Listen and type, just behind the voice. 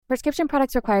Prescription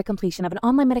products require completion of an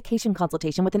online medication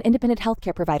consultation with an independent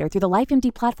healthcare provider through the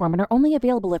LifeMD platform and are only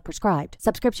available if prescribed.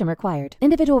 Subscription required.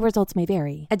 Individual results may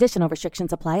vary. Additional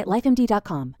restrictions apply at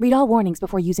lifemd.com. Read all warnings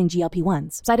before using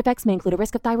GLP-1s. Side effects may include a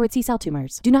risk of thyroid C-cell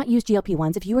tumors. Do not use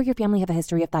GLP-1s if you or your family have a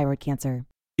history of thyroid cancer.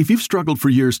 If you've struggled for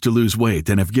years to lose weight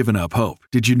and have given up hope,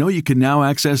 did you know you can now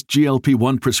access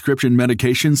GLP-1 prescription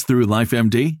medications through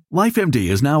LifeMD? LifeMD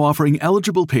is now offering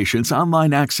eligible patients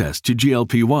online access to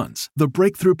GLP-1s, the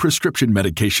breakthrough prescription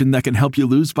medication that can help you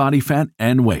lose body fat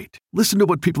and weight. Listen to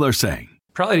what people are saying.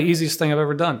 Probably the easiest thing I've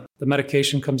ever done. The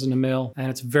medication comes in the mail, and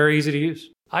it's very easy to use.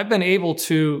 I've been able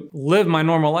to live my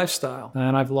normal lifestyle,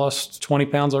 and I've lost 20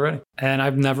 pounds already, and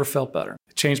I've never felt better.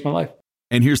 It changed my life.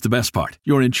 And here's the best part.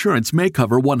 Your insurance may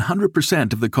cover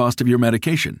 100% of the cost of your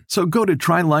medication. So go to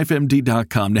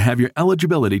TryLifeMD.com to have your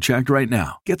eligibility checked right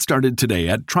now. Get started today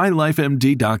at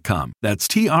TryLifeMD.com. That's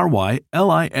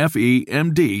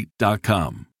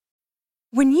TryLifeMD.com.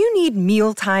 When you need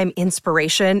mealtime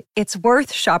inspiration, it's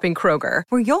worth shopping Kroger,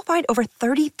 where you'll find over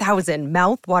 30,000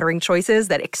 mouth-watering choices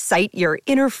that excite your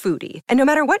inner foodie. And no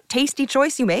matter what tasty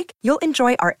choice you make, you'll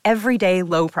enjoy our everyday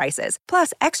low prices,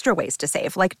 plus extra ways to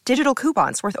save, like digital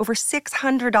coupons worth over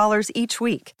 $600 each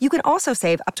week. You can also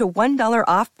save up to $1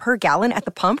 off per gallon at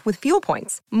the pump with fuel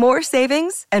points. More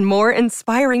savings and more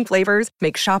inspiring flavors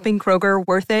make shopping Kroger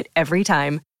worth it every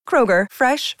time. Kroger,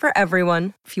 fresh for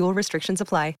everyone. Fuel restrictions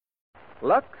apply.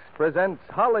 Lux presents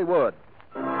Hollywood.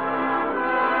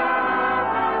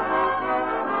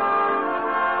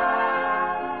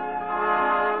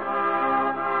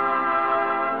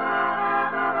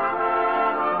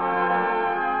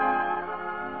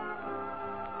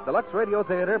 The Lux Radio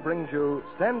Theater brings you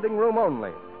Standing Room Only,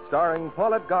 starring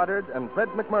Paulette Goddard and Fred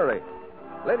McMurray.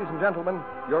 Ladies and gentlemen,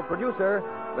 your producer,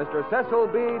 Mr. Cecil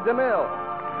B. DeMille.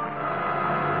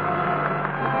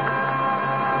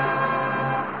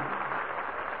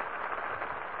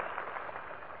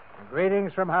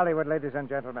 Greetings from Hollywood, ladies and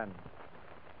gentlemen.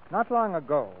 Not long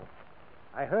ago,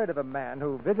 I heard of a man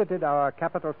who visited our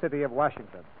capital city of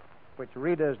Washington, which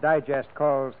Reader's Digest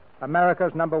calls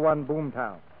America's #1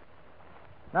 boomtown.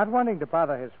 Not wanting to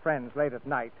bother his friends late at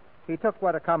night, he took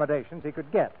what accommodations he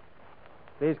could get.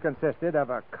 These consisted of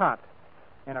a cot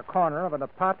in a corner of an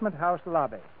apartment house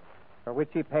lobby, for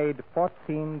which he paid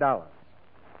 $14.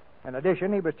 In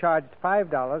addition, he was charged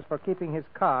 $5 for keeping his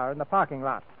car in the parking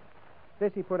lot.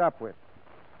 This he put up with.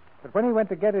 But when he went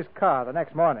to get his car the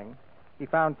next morning, he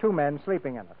found 2 men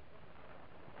sleeping in it.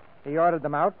 He ordered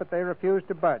them out, but they refused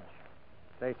to budge.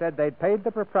 They said they'd paid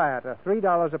the proprietor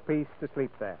 $3 apiece to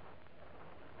sleep there.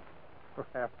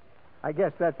 Well, I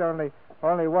guess that's only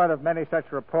one of many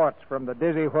such reports from the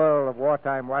dizzy whirl of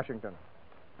wartime Washington.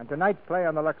 And tonight's play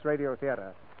on the Lux Radio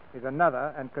Theater is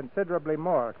another and considerably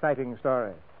more exciting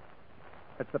story.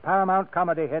 It's the Paramount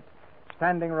comedy hit,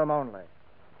 Standing Room Only.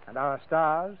 And our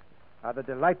stars are the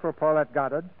delightful Paulette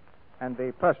Goddard and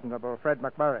the personable Fred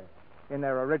McMurray in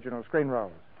their original screen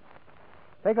roles.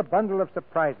 Take a bundle of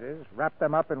surprises, wrap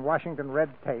them up in Washington red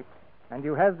tape, and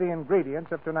you have the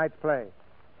ingredients of tonight's play,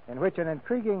 in which an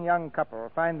intriguing young couple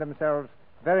find themselves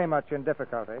very much in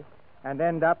difficulty and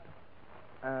end up,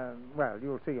 well,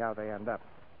 you'll see how they end up.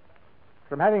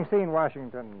 From having seen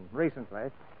Washington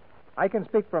recently, I can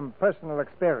speak from personal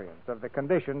experience of the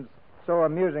conditions so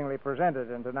amusingly presented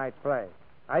in tonight's play.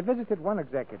 I visited one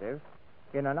executive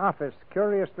in an office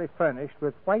curiously furnished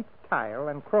with white tile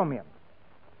and chromium.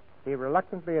 He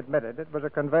reluctantly admitted it was a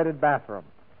converted bathroom,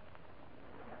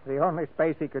 the only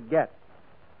space he could get.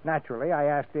 Naturally, I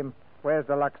asked him, "Where's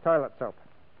the Lux toilet soap?"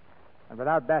 And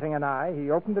without batting an eye, he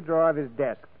opened the drawer of his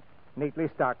desk, neatly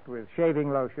stocked with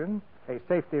shaving lotion, a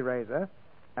safety razor,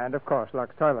 and, of course,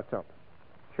 Lux toilet soap,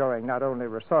 showing not only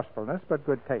resourcefulness but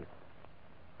good taste.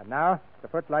 And now, the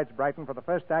footlights brighten for the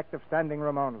first act of Standing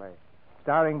Room Only,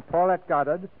 starring Paulette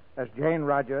Goddard as Jane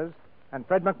Rogers and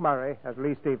Fred McMurray as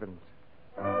Lee Stevens.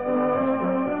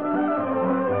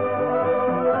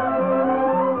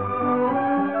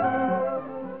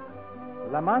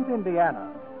 Lamont, Indiana.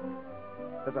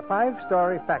 There's a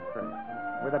 5-story factory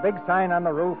with a big sign on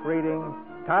the roof reading,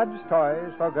 Todd's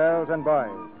Toys for Girls and Boys.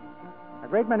 A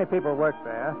great many people work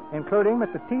there, including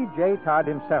Mr. T.J. Todd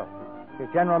himself, his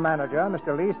general manager,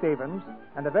 Mr. Lee Stevens,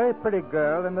 and a very pretty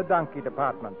girl in the donkey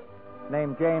department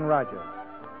named Jane Rogers.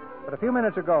 But a few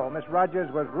minutes ago, Miss Rogers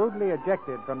was rudely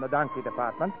ejected from the donkey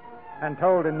department and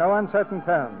told in no uncertain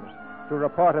terms to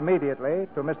report immediately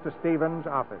to Mr. Stevens'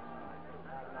 office.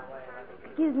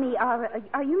 Excuse me,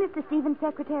 are you Mr. Stevens'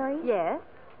 secretary? Yes.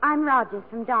 I'm Rogers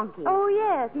from Donkey. Oh,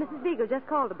 yes. Mrs. Beagle just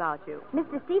called about you.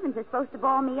 Mr. Stevens is supposed to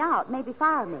bawl me out, maybe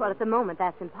fire me. Well, at the moment,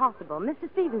 that's impossible.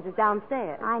 Mr. Stevens is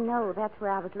downstairs. I know. That's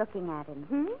where I was looking at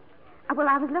him. Well,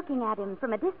 I was looking at him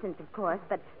from a distance, of course,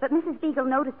 but Mrs. Beagle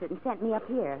noticed it and sent me up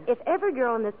here. If every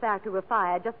girl in this factory were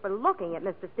fired just for looking at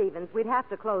Mr. Stevens, we'd have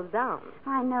to close down.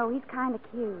 I know. He's kind of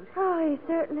cute. Oh, he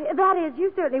certainly... That is,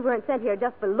 you certainly weren't sent here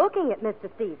just for looking at Mr.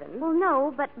 Stevens. Well,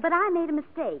 no, but I made a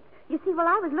mistake. You see, while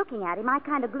I was looking at him, I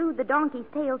kind of glued the donkeys'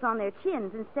 tails on their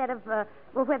chins instead of,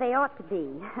 where they ought to be.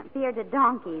 Bearded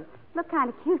donkeys. Look kind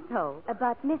of cute, though.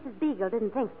 But Mrs. Beagle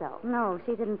didn't think so. No,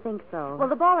 she didn't think so. Well,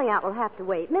 the bawling out will have to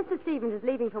wait. Mr. Stevens is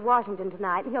leaving for Washington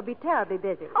tonight, and he'll be terribly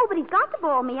busy. Oh, but he's got to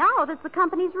bawl me out. It's the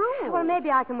company's rule. Well, maybe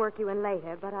I can work you in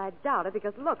later, but I doubt it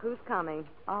because look who's coming.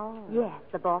 Oh. Yes,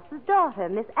 the boss's daughter,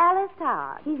 Miss Alice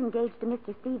Todd. She's engaged to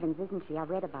Mr. Stevens, isn't she? I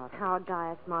read about her. How a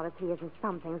guy as smart as he is in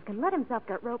some things can let himself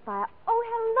get roped by a... Oh,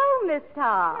 hello, Miss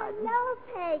Todd. Hello,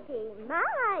 Peggy.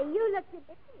 My, you look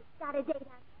delicious. Got a date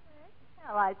on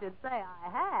Well, I should say I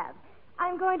have.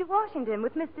 I'm going to Washington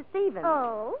with Mr. Stevens.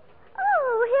 Oh?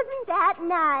 Oh, isn't that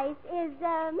nice? Is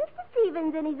Mr.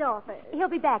 Stevens in his office? He'll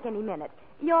be back any minute.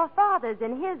 Your father's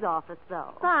in his office,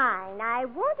 though. Fine. I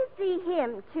want to see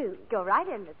him, too. Go right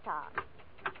in, Miss Todd.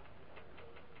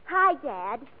 Hi,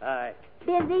 Dad. Hi.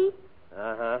 Busy?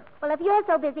 Uh-huh. Well, if you're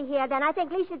so busy here, then I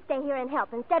think Lee should stay here and help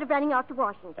instead of running off to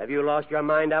Washington. Have you lost your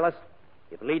mind, Alice?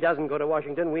 If Lee doesn't go to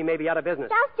Washington, we may be out of business.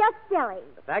 That's just silly.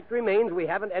 The fact remains we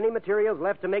haven't any materials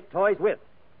left to make toys with.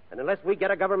 And unless we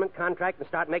get a government contract and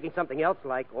start making something else,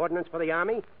 like ordnance for the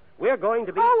Army, we're going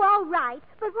to be... Oh, all right.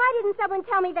 But why didn't someone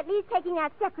tell me that Lee's taking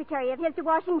that secretary of his to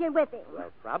Washington with him?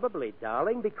 Well, probably,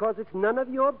 darling, because it's none of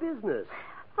your business.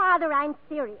 Father, I'm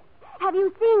serious. Have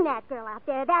you seen that girl out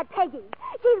there, that Peggy?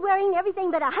 She's wearing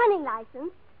everything but a hunting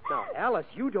license. Now, Alice,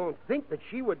 you don't think that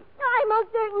she would... I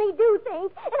most certainly do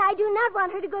think, and I do not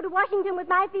want her to go to Washington with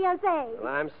my fiancé. Well,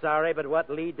 I'm sorry, but what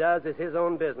Lee does is his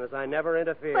own business. I never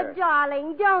interfere. But,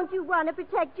 darling, don't you want to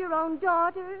protect your own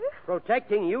daughter?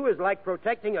 Protecting you is like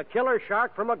protecting a killer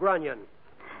shark from a grunion.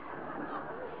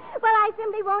 Well, I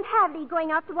simply won't have Lee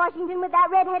going off to Washington with that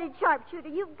red-headed sharpshooter.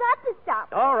 You've got to stop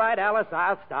it. All right, Alice,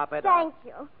 I'll stop it. Thank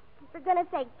you. For goodness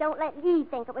sake, don't let Lee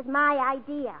think it was my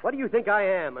idea. What do you think I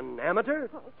am, an amateur?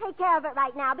 Take care of it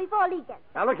right now before Lee gets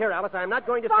Now, look here, Alice, I'm not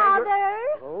going to stand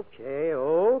Father! here...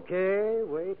 Okay,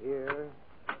 wait here.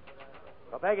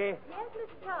 Oh, Peggy, Yes,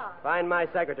 Mr. Todd. find my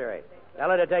secretary. Tell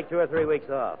her to take 2 or 3 weeks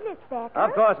off. Miss Becker?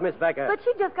 Of course, Miss Becker. But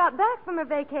she just got back from her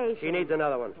vacation. She needs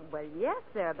another one. Well, yes,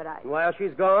 sir, but And while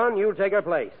she's gone, you'll take her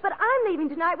place. But I'm leaving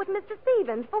tonight with Mr.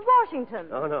 Stevens for Washington.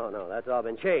 Oh, no, that's all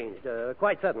been changed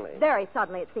quite suddenly. Very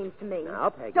suddenly, it seems to me. Now,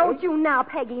 Peggy. Don't you now,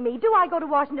 Peggy me. Do I go to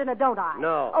Washington or don't I?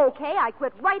 No. Okay, I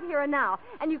quit right here and now.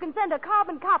 And you can send a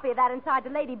carbon copy of that inside to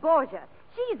Lady Borgia.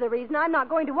 She's the reason I'm not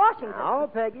going to Washington. Now,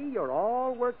 Peggy, you're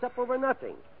all worked up over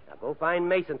nothing. Now, go find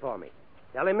Mason for me.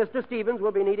 Tell him Mr. Stevens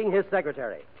will be needing his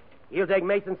secretary. He'll take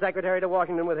Mason's secretary to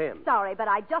Washington with him. Sorry, but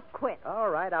I just quit. All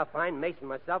right, I'll find Mason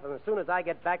myself, and as soon as I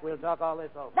get back, we'll talk all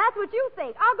this over. That's what you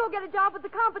think. I'll go get a job with the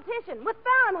competition, with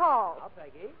Farrenhall. Now,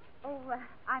 Peggy. Oh,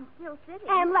 I'm still sitting.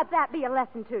 And let that be a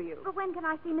lesson to you. But when can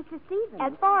I see Mr. Stevens?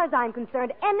 As far as I'm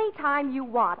concerned, any time you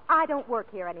want. I don't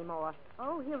work here anymore.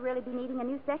 Oh, he'll really be needing a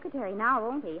new secretary now,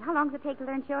 won't he? How long does it take to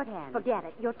learn shorthand? Forget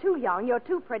it. You're too young, you're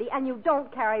too pretty, and you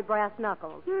don't carry brass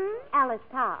knuckles. Alice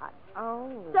Todd.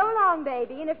 Oh. So long,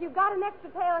 baby. And if you've got an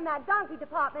extra tail in that donkey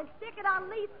department, stick it on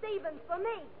Lee Stevens for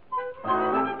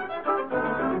me.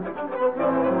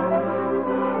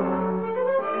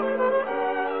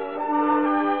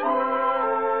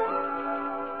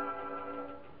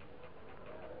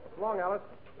 So long, Alice.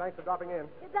 Thanks for dropping in.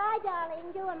 Goodbye,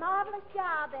 darling. Do a marvelous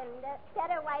job, and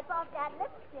better wipe off that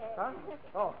lipstick. Huh?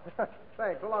 Oh,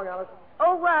 thanks. So long, Alice.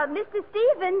 Oh, Mr.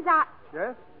 Stevens,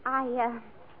 Yes?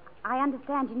 I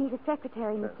understand you need a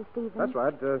secretary, Mr. Stevens. That's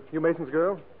right. You Mason's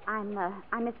girl? I'm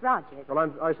Miss Rogers.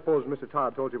 Well, I suppose Mr.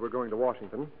 Todd told you we're going to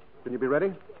Washington. Can you be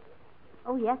ready?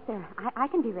 Oh, yes, sir. I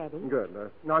can be ready. Good.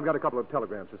 Now, I've got a couple of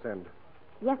telegrams to send.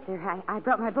 Yes, sir. I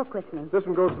brought my book with me. This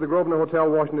one goes to the Grosvenor Hotel,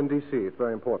 Washington, D.C. It's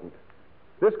very important.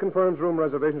 This confirms room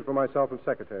reservations for myself and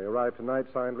secretary. Arrive tonight,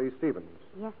 signed Lee Stevens.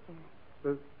 Yes,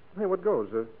 sir. Hey, what goes?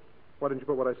 Why didn't you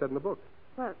put what I said in the book?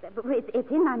 Well, it's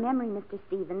in my memory, Mr.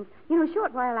 Stevens. You know, a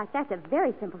short wire like that's a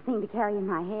very simple thing to carry in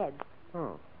my head.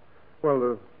 Oh.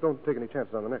 Well, don't take any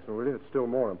chances on the next one, will you? It's still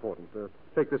more important.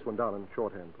 Take this one down in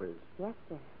shorthand, please. Yes,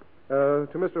 sir.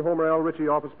 To Mr. Homer L. Ritchie,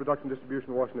 Office Production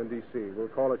Distribution, Washington, D.C. We'll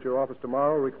call at your office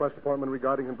tomorrow. Request appointment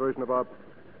regarding conversion of our...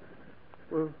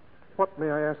 Well, what, may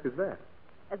I ask, is that?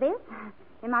 This?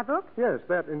 In my book? Yes,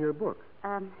 that in your book.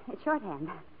 It's shorthand.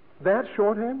 That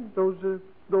shorthand? Those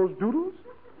Those doodles?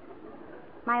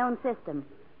 My own system.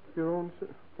 Your own...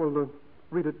 Well,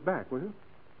 read it back, will you?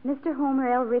 Mr.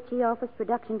 Homer L. Ritchie, Office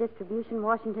Production Distribution,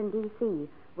 Washington, D.C.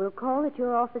 Will call at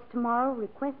your office tomorrow.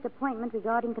 Request appointment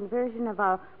regarding conversion of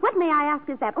our... What, may I ask,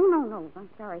 is that? Oh, no. I'm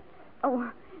sorry.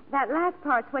 Oh, that last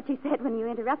part's what you said when you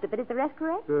interrupted, but is the rest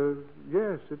correct?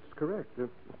 Yes, it's correct.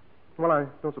 Well, I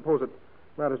don't suppose it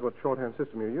matters what shorthand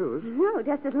system you use. No,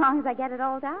 just as long as I get it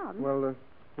all down. Well,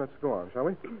 let's go on, shall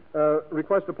we?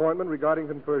 Request appointment regarding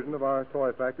conversion of our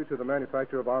toy factory to the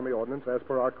manufacture of Army ordnance as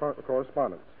per our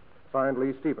correspondence. Signed,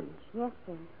 Lee Stevens. Yes,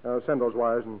 sir. Send those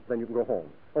wires, and then you can go home.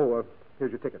 Oh,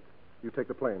 here's your ticket. You take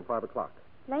the plane, 5 o'clock.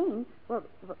 Plane? Well,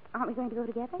 aren't we going to go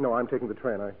together? No, I'm taking the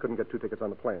train. I couldn't get 2 tickets on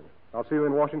the plane. I'll see you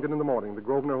in Washington in the morning, the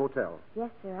Grosvenor Hotel. Yes,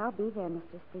 sir. I'll be there,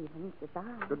 Mr. Stevens.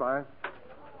 Goodbye. Goodbye.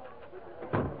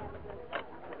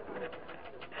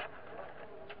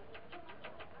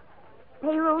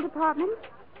 Payroll department?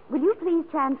 Will you please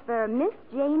transfer Miss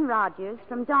Jane Rogers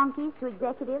from donkeys to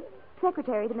executive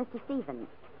secretary to Mr. Stevens?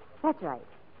 That's right.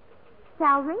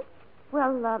 Salary?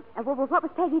 Well, what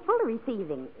was Peggy Fuller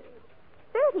receiving?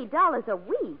 $30 a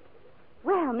week.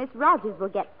 Well, Miss Rogers will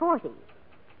get 40.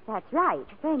 That's right.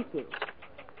 Thank you.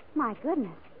 My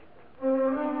goodness.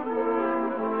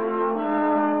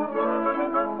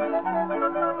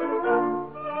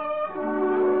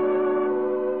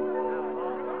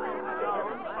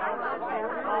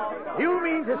 You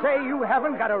mean to say you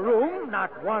haven't got a room?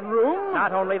 Not one room?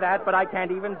 Not only that, but I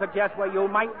can't even suggest where you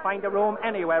might find a room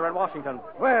anywhere in Washington.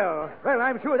 Well,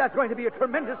 I'm sure that's going to be a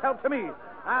tremendous help to me.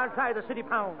 I'll try the city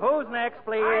pound. Who's next,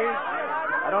 please?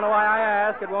 I don't know why I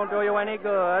ask. It won't do you any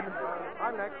good.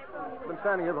 I'm next. I've been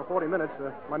standing here for 40 minutes.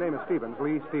 My name is Stevens,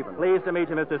 Lee Stevens. Pleased to meet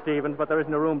you, Mr. Stevens, but there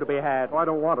isn't a room to be had. Oh, I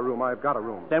don't want a room. I've got a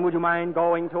room. Then would you mind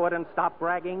going to it and stop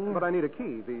bragging? But I need a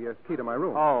key, the key to my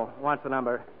room. Oh, what's the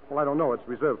number? Well, I don't know. It's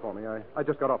reserved for me. I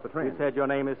just got off the train. You said your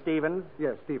name is Stevens?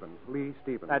 Yes, Stevens. Lee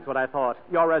Stevens. That's what I thought.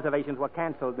 Your reservations were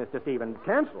canceled, Mr. Stevens.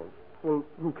 Canceled? Well,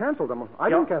 who canceled them? I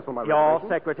didn't cancel my Your reservation.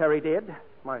 secretary did?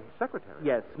 My secretary?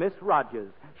 Yes, Miss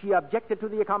Rogers. She objected to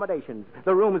the accommodations.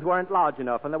 The rooms weren't large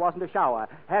enough, and there wasn't a shower.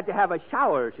 Had to have a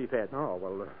shower, she said. Oh,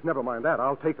 well, never mind that.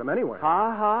 I'll take them anyway.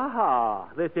 Ha, ha, ha.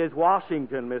 This is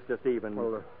Washington, Mr. Stevens.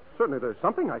 Well, certainly there's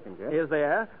something I can get. Is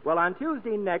there? Well, on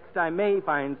Tuesday next, I may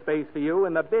find space for you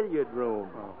in the billiard room.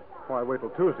 Oh, why wait till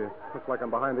Tuesday? Looks like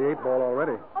I'm behind the 8 ball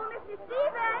already. Oh, Mr.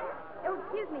 Stevens! Oh,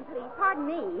 excuse me, please. Pardon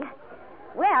me.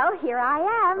 Well, here I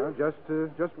am.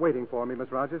 Just waiting for me, Miss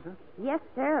Rogers, huh? Yes,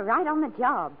 sir. Right on the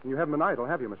job. You haven't been idle,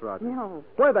 have you, Miss Rogers? No.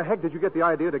 Where the heck did you get the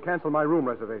idea to cancel my room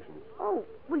reservations? Oh,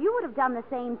 well, you would have done the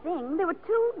same thing. There were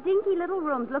 2 dinky little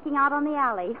rooms looking out on the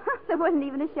alley. There wasn't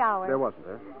even a shower. There wasn't,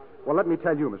 huh? Well, let me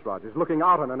tell you, Miss Rogers, looking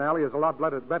out on an alley is a lot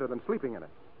better than sleeping in it.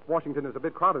 Washington is a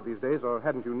bit crowded these days, or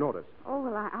hadn't you noticed? Oh,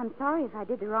 well, I'm sorry if I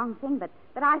did the wrong thing, but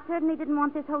I certainly didn't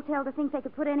want this hotel to think they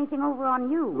could put anything over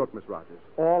on you. Look, Miss Rogers,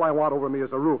 all I want over me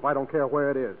is a roof. I don't care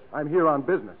where it is. I'm here on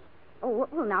business. Oh,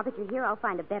 well, now that you're here, I'll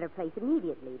find a better place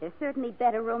immediately. There's certainly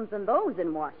better rooms than those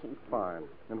in Washington. Fine.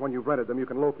 And when you've rented them, you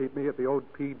can locate me at the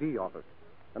OPD office.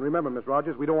 And remember, Miss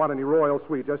Rogers, we don't want any royal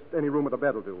suite. Just any room with a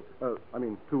bed will do. 2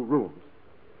 rooms.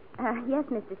 Yes,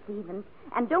 Mr. Stevens.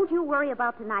 And don't you worry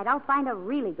about tonight. I'll find a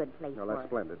really good place No, for that's us.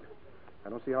 splendid. I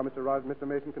don't see how Mr.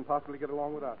 Mason can possibly get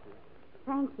along without you.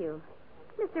 Thank you.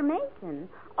 Mr. Mason.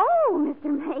 Oh,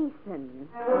 Mr. Mason.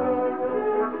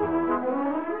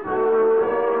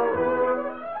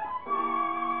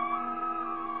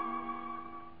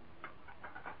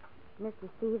 Mr.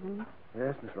 Stevens.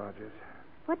 Yes, Miss Rogers.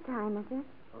 What time is it?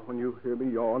 When you hear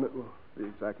me yawn, it will be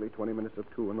exactly 20 minutes of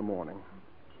 2 in the morning.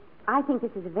 I think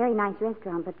this is a very nice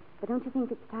restaurant, but don't you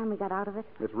think it's time we got out of it?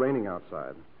 It's raining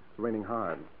outside. It's raining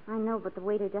hard. I know, but the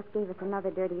waiter just gave us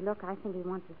another dirty look. I think he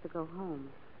wants us to go home.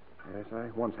 Yes, I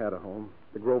once had a home.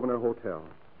 The Grosvenor Hotel.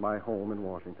 My home in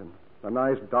Washington. A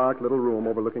nice, dark little room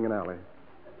overlooking an alley.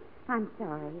 I'm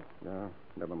sorry. No,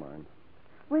 never mind.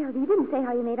 Well, you didn't say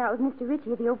how you made out with Mr.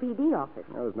 Ritchie at the OPD office.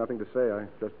 Well, there's nothing to say. I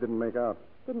just didn't make out.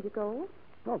 Didn't you go?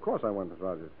 Oh, of course I went, Miss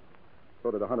Rogers.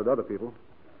 So did 100 other people.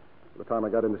 By the time I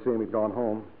got in to see him, he'd gone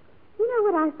home. You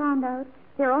know what I found out?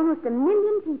 There are almost 1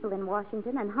 million people in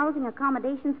Washington, and housing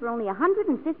accommodations for only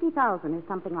 150,000 or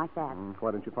something like that.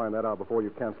 Why didn't you find that out before you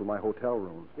canceled my hotel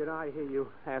room? Did I hear you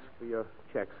ask for your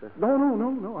check, sir?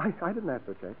 No. I didn't ask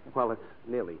for a check. Well, it's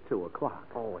nearly 2 o'clock.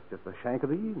 Oh, it's just the shank of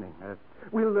the evening.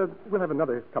 We'll have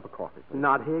another cup of coffee.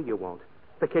 Not here, you won't.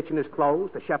 The kitchen is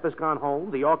closed. The chef has gone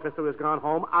home. The orchestra has gone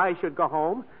home. I should go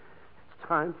home. It's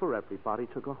time for everybody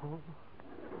to go home.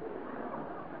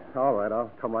 All right, I'll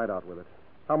come right out with it.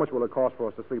 How much will it cost for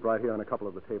us to sleep right here on a couple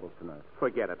of the tables tonight?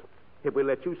 Forget it. If we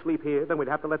let you sleep here, then we'd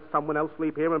have to let someone else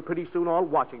sleep here, and pretty soon all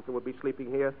Washington would be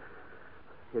sleeping here.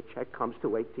 Your check comes to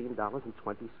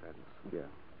 $18.20. Yeah.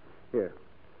 Here.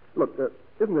 Look,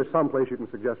 isn't there some place you can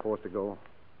suggest for us to go?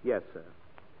 Yes, sir.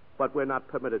 But we're not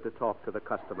permitted to talk to the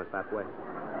customers that way.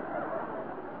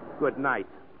 Good night.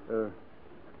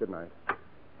 Good night.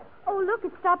 Oh, look,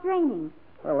 it stopped raining.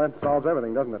 Well, that solves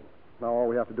everything, doesn't it? Now all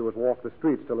we have to do is walk the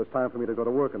streets till it's time for me to go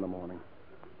to work in the morning.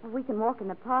 Well, we can walk in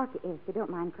the park if you don't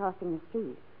mind crossing the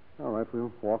street. All right,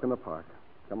 we'll walk in the park.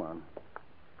 Come on.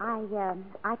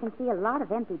 I can see a lot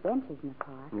of empty benches in the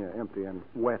park. Yeah, empty and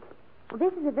wet. Well,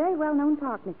 this is a very well-known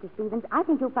park, Mr. Stevens. I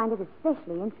think you'll find it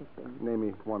especially interesting. Name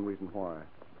me one reason why.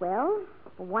 Well,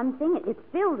 for one thing, it's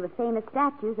filled with famous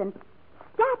statues and...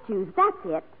 Statues, that's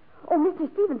it. Oh,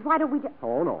 Mr. Stevens, why don't we just...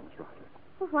 Oh, no, Miss Rogers.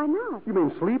 Well, why not? You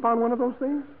mean sleep on one of those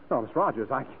things? No, Miss Rogers,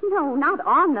 No, not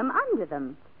on them, under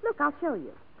them. Look, I'll show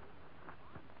you.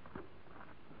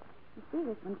 You see,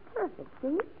 this one's perfect,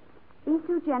 see? These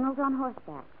two generals on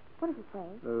horseback. What does it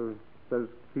say? Says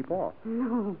keep off.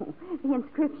 No, the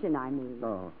inscription, I mean.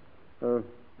 Oh.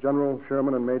 General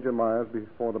Sherman and Major Myers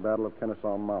before the Battle of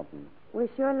Kennesaw Mountain. We're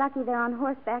sure lucky they're on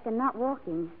horseback and not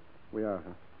walking. We are,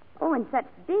 huh? Oh, and such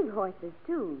big horses,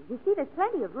 too. You see, there's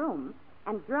plenty of room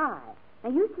and dry. Now,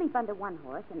 you sleep under one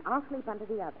horse, and I'll sleep under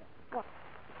the other. What?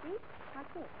 See?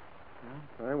 Like this.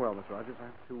 Yeah, very well, Miss Rogers.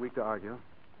 I'm too weak to argue.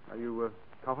 Are you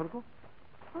comfortable?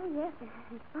 Oh, yes,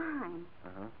 it's fine.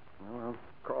 Uh-huh. Well, I'll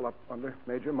crawl up under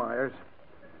Major Myers.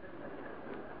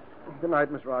 Good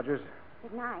night, Miss Rogers.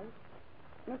 Good night.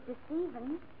 Mr.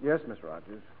 Stevens? Yes, Miss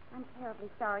Rogers. I'm terribly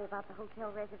sorry about the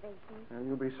hotel reservation. And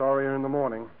you'll be sorrier in the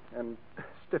morning. And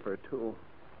stiffer, too.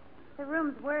 The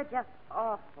rooms were just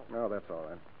awful. No, that's all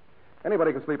right.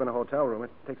 Anybody can sleep in a hotel room.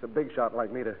 It takes a big shot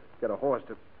like me to get a horse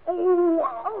to...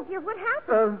 Oh, dear, what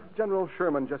happened? General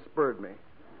Sherman just spurred me.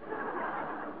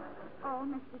 Oh,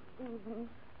 Mr. Stevens.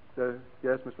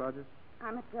 Yes, Miss Rogers?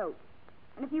 I'm a joke.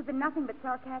 And if you've been nothing but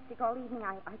sarcastic all evening,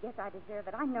 I guess I deserve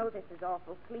it. I know this is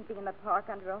awful, sleeping in the park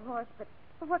under a horse, but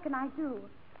what can I do?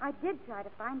 I did try to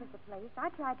find us a place. I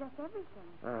tried just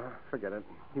everything. Forget it.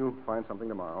 You'll find something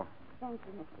tomorrow. Thank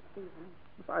you, Mr. Stevens.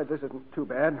 Besides, this isn't too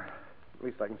bad. At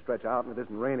least I can stretch out, and it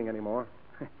isn't raining anymore.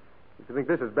 If you think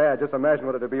this is bad, just imagine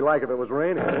what it'd be like if it was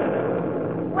raining.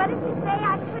 What did you say?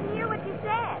 I couldn't hear what you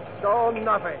said. Oh,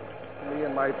 nothing. Me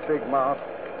and my big mouth.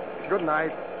 Good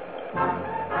night.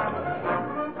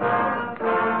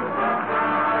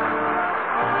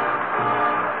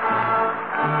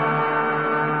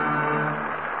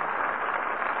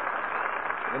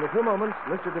 In a few moments,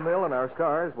 Mr. DeMille and our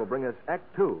stars will bring us Act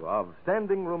Two of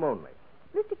Standing Room Only.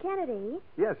 Mr. Kennedy,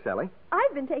 Yes, Sally.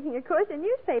 I've been taking a course in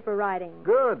newspaper writing.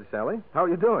 Good, Sally. How are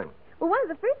you doing? Well, one of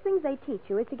the first things they teach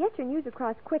you is to get your news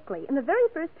across quickly in the very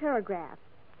first paragraph.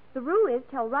 The rule is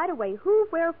tell right away who,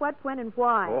 where, what, when, and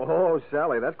why. Oh,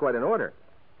 Sally, that's quite an order.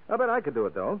 I bet I could do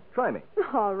it, though. Try me.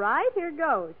 All right, here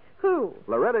goes. Who?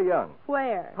 Loretta Young.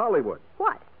 Where? Hollywood.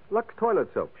 What? Lux toilet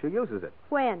soap. She uses it.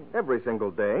 When? Every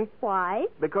single day. Why?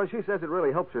 Because she says it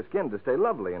really helps her skin to stay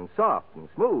lovely and soft and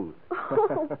smooth.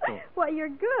 Oh, well, you're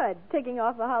good, taking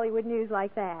off the Hollywood news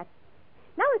like that.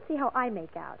 Now let's see how I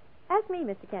make out. Ask me,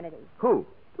 Mr. Kennedy. Who?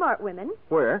 Smart women.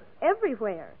 Where?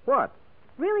 Everywhere. What?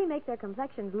 Really make their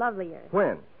complexions lovelier.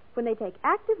 When? When they take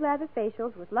active lather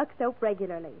facials with Lux soap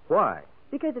regularly. Why?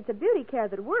 Because it's a beauty care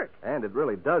that works. And it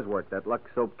really does work, that Lux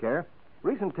soap care.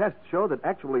 Recent tests show that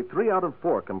actually 3 out of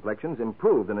 4 complexions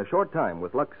improved in a short time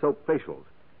with Lux soap facials.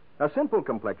 A simple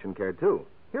complexion care, too.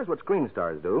 Here's what Screen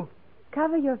Stars do.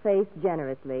 Cover your face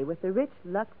generously with the rich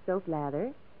Lux soap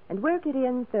lather and work it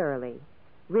in thoroughly.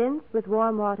 Rinse with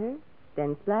warm water,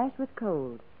 then splash with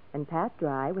cold, and pat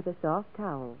dry with a soft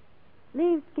towel.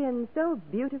 Leave skin so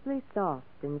beautifully soft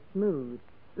and smooth,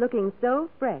 looking so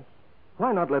fresh.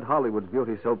 Why not let Hollywood's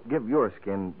beauty soap give your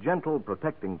skin gentle,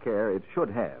 protecting care it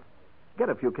should have? Get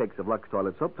a few cakes of Lux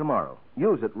toilet soap tomorrow.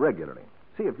 Use it regularly.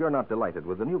 See if you're not delighted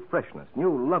with the new freshness,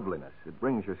 new loveliness it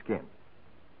brings your skin.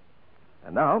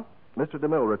 And now, Mr.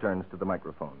 DeMille returns to the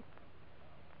microphone.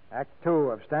 Act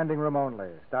Two of Standing Room Only,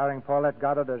 starring Paulette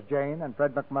Goddard as Jane and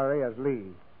Fred McMurray as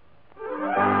Lee.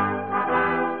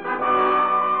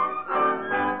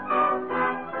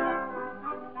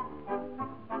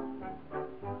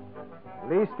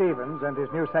 Lee Stevens and his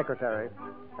new secretary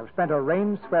have spent a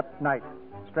rain-swept night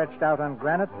stretched out on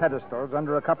granite pedestals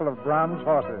under a couple of bronze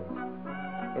horses.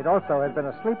 It also has been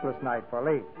a sleepless night for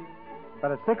Lee.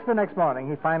 But at 6 the next morning,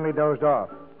 he finally dozed off.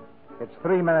 It's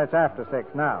 3 minutes after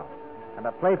 6 now, and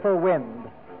a playful wind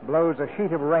blows a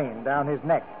sheet of rain down his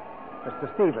neck.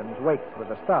 Mr. Stevens wakes with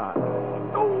a start.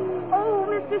 Oh,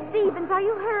 Mr. Stevens, are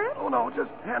you hurt? Oh, no,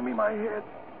 just hand me my head.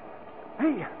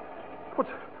 Hey,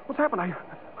 What's happened?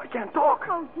 I can't talk.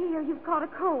 Oh, dear, you've caught a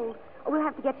cold. We'll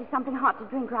have to get you something hot to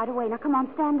drink right away. Now, come on,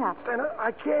 stand up. Stand up?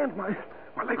 I can't. My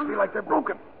legs feel like they're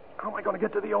broken. How am I going to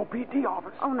get to the OPD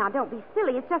office? Oh, now, don't be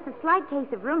silly. It's just a slight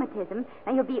case of rheumatism,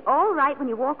 and you'll be all right when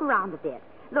you walk around a bit.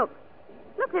 Look,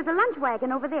 there's a lunch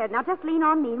wagon over there. Now, just lean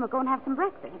on me, and we'll go and have some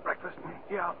breakfast. Breakfast?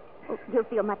 Yeah. Oh, you'll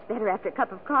feel much better after a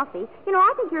cup of coffee. You know,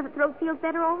 I think your throat feels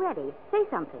better already. Say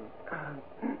something.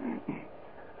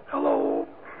 Hello.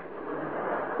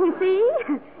 You see?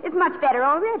 It's much better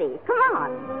already. Come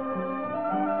on.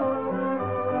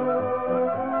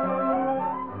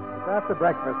 It's after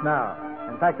breakfast now.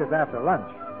 In fact, it's after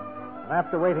lunch. And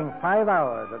after waiting 5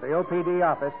 hours at the OPD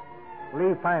office,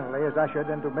 Lee finally is ushered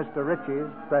into Mr. Ritchie's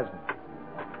presence.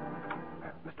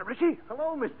 Mr. Ritchie?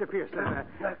 Hello, Mr. Pearson.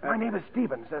 My name is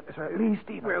Stevens. Lee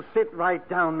Stevens. Well, sit right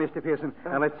down, Mr. Pearson.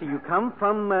 Now, let's see. You come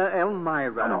from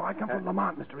Elmira. No, I come from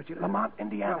Lamont, Mr. Ritchie. Lamont,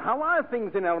 Indiana. Well, how are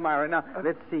things in Elmira? Now,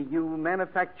 let's see. You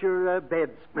manufacture bed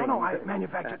springs. No, I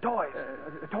manufacture toys.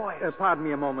 Toys. Pardon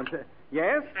me a moment.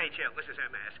 Yes? Hey, Jill, this is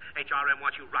MS. HRM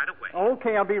wants you right away.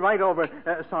 Okay, I'll be right over.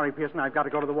 Sorry, Pearson, I've got to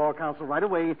go to the War Council right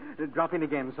away. Drop in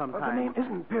again sometime. The name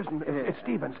isn't Pearson. It's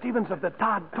Stevens. Stevens of the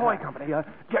Todd Toy Company.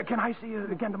 Can I see you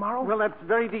again tomorrow? Well, that's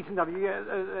very decent of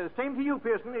you. Same to you,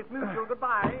 Pearson. It's mutual.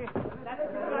 Goodbye.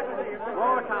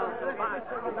 War Council. Bye.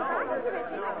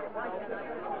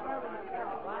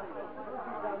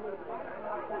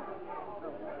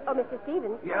 Oh, Mr.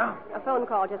 Stevens? Yeah? A phone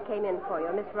call just came in for you.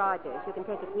 Miss Rogers. You can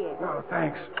take it here. Oh,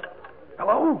 thanks.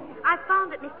 Hello? I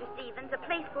found at Mr. Stevens a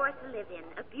place for us to live in.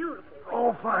 A beautiful place.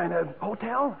 Oh, fine. A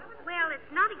hotel? Well,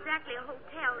 it's not exactly a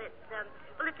hotel. It's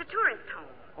a tourist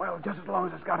home. Well, just as long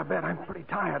as it's got a bed. I'm pretty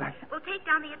tired. We'll take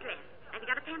down the address. Have you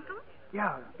got a pencil?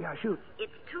 Yeah, shoot.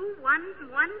 It's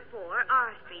 2114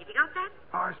 R Street. Have you got that?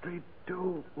 R Street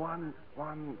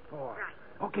 2114. Right.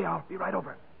 Okay, I'll be right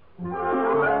over.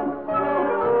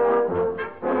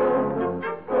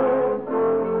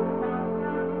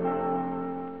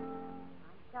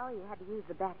 Sorry you had to use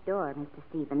the back door, Mr.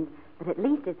 Stevens, but at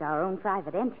least it's our own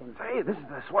private entrance. Say, this is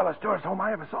the swellest tourist home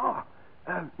I ever saw.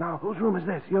 Now, whose room is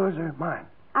this, yours or mine?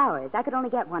 Ours. I could only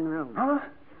get one room. Huh?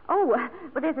 Oh,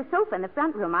 but there's a sofa in the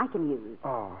front room I can use.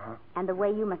 Oh, huh? And the way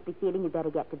you must be feeling, you'd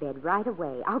better get to bed right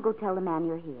away. I'll go tell the man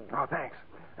you're here. Oh, thanks.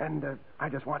 And I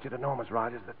just want you to know, Miss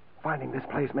Rogers, that finding this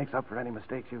place makes up for any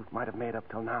mistakes you might have made up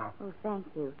till now. Oh, thank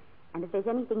you. And if there's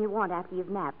anything you want after you've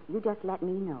napped, you just let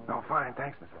me know. Oh, fine.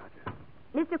 Thanks, Miss Rogers.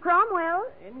 Mr. Cromwell?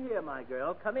 In here, my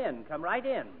girl. Come in. Come right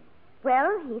in.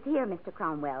 Well, he's here, Mr.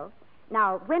 Cromwell.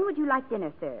 Now, when would you like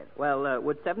dinner served? Well,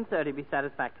 would 7:30 be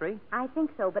satisfactory? I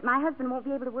think so, but my husband won't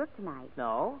be able to work tonight.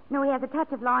 No? No, he has a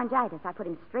touch of laryngitis. I put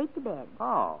him straight to bed.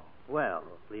 Oh, well,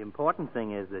 the important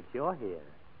thing is that you're here.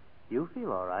 You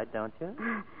feel all right, don't you?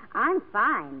 I'm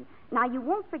fine. Now, you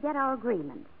won't forget our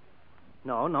agreement.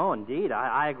 No, indeed.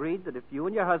 I agreed that if you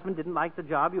and your husband didn't like the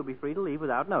job, you'll be free to leave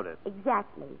without notice.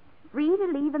 Exactly. Free to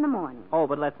leave in the morning. Oh,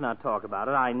 but let's not talk about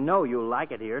it. I know you'll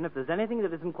like it here, and if there's anything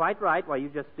that isn't quite right, why, you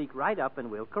just speak right up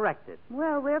and we'll correct it.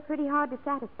 Well, we're pretty hard to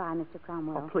satisfy, Mr.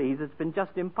 Cromwell. Oh, please, it's been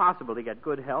just impossible to get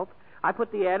good help. I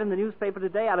put the ad in the newspaper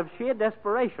today out of sheer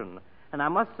desperation. And I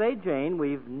must say, Jane,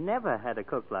 we've never had a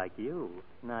cook like you,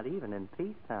 not even in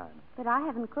peacetime. But I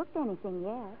haven't cooked anything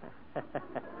yet.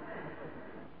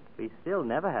 We still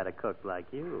never had a cook like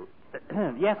you.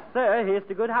 Yes, sir. Here's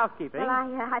to good housekeeping. Well,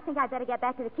 I think I'd better get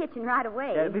back to the kitchen right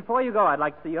away. Before you go, I'd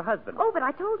like to see your husband. Oh, but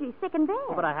I told you he's sick in bed.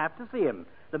 Oh, but I have to see him.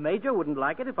 The major wouldn't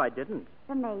like it if I didn't.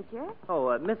 The major?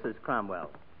 Oh, Mrs.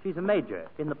 Cromwell. She's a major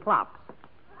in the plops.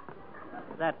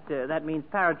 That means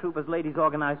Paratroopers Ladies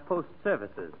Organized Post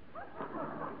Services.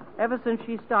 Ever since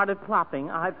she started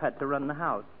plopping, I've had to run the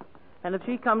house. And if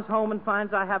she comes home and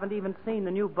finds I haven't even seen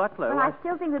the new butler... Well, I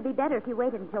still think it would be better if you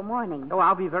waited until morning. Oh,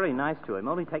 I'll be very nice to him.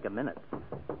 Only take a minute.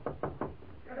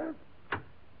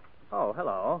 Oh,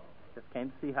 hello. Just came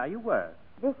to see how you were.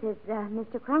 This is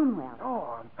Mr. Cromwell.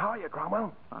 Oh, how are you,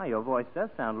 Cromwell? Your voice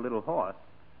does sound a little hoarse.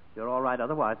 You're all right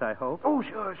otherwise, I hope. Oh,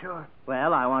 sure.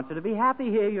 Well, I want you to be happy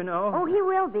here, you know. Oh, he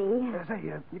will be. Say,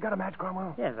 you got a match,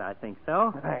 Cromwell? Yes, I think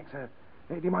so. Thanks.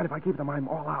 Hey, do you mind if I keep them? I'm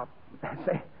all out.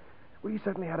 Say, we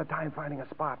certainly had a time finding a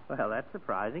spot. Well, that's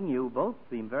surprising. You both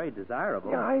seem very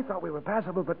desirable. Yeah, I thought we were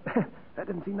passable, but that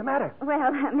didn't seem to matter.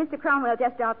 Well, Mr. Cromwell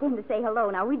just dropped in to say hello.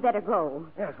 Now, we'd better go.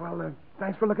 Yes, well,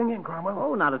 thanks for looking in, Cromwell.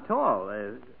 Oh, not at all.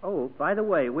 By the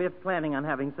way, we're planning on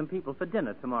having some people for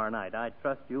dinner tomorrow night. I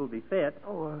trust you'll be fit.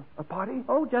 Oh, a party?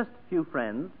 Oh, just a few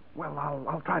friends. Well,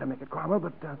 I'll try to make it, Cromwell,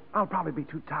 but I'll probably be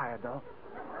too tired, though.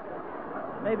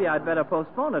 Maybe I'd better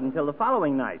postpone it until the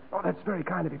following night. Oh, that's very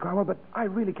kind of you, Cromwell, but I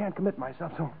really can't commit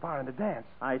myself so far in advance.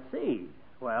 I see.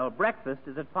 Well, breakfast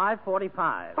is at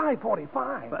 5:45.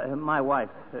 5:45? My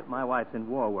wife's in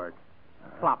war work.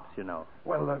 Flops, you know.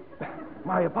 Well,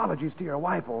 my apologies to your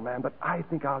wife, old man, but I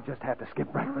think I'll just have to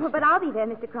skip breakfast. Oh, but I'll be there,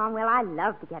 Mr. Cromwell. I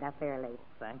love to get up early.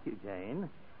 Thank you, Jane.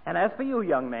 And as for you,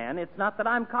 young man, it's not that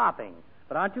I'm coughing,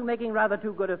 but aren't you making rather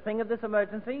too good a thing of this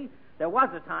emergency? There was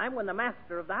a time when the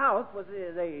master of the house was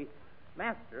the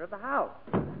master of the house.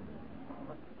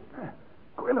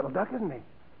 Queer little duck, isn't he?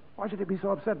 Why should he be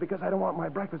so upset because I don't want my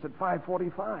breakfast at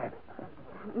 5:45?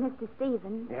 Mr.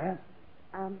 Stevens. Yes?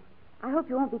 I hope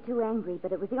you won't be too angry,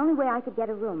 but it was the only way I could get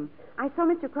a room. I saw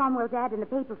Mr. Cromwell's ad in the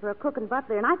paper for a cook and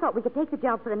butler, and I thought we could take the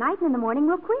job for the night, and in the morning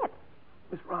we'll quit.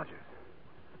 Miss Rogers,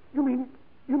 you mean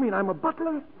I'm a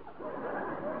butler?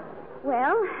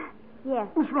 Well, yes.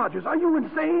 Miss Rogers, are you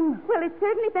insane? Well, it's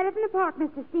certainly better than the park,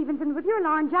 Mr. Stevens, and with your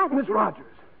laryngitis... Miss Rogers,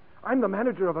 I'm the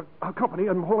manager of a company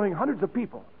employing hundreds of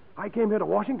people. I came here to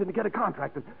Washington to get a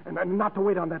contract and not to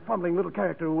wait on that fumbling little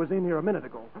character who was in here a minute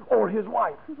ago. Or his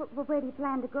wife. Well, where do you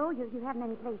plan to go? You haven't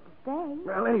any place to stay.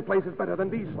 Well, any place is better than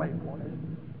these slave quarters.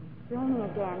 It's raining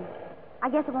again. I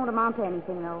guess it won't amount to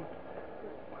anything, though.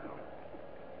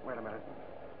 Wait a minute.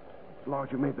 As long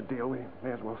as you made the deal, we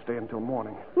may as well stay until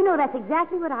morning. You know, that's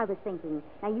exactly what I was thinking.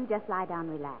 Now, you just lie down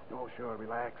and relax. Oh, sure,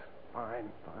 relax. Fine.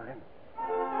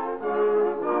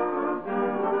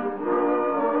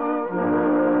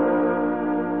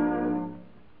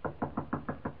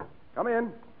 Come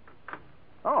in.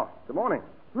 Oh, good morning.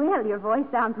 Well, your voice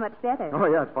sounds much better. Oh,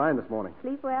 yeah, it's fine this morning.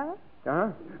 Sleep well?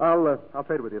 Uh-huh. I'll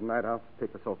trade with you tonight. I'll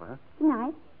take the sofa, huh?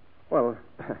 Tonight? Well,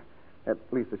 at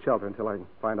least a shelter until I can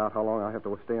find out how long I have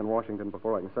to stay in Washington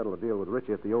before I can settle a deal with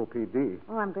Richie at the OPD.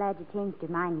 Oh, I'm glad you changed your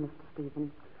mind, Mr.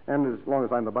 Stevens. And as long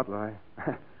as I'm the butler,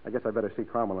 I guess I better see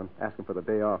Cromwell and ask him for the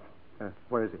day off.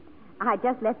 Where is he? I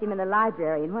just left him in the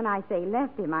library, and when I say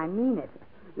left him, I mean it.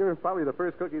 You're probably the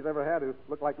first cook he's ever had who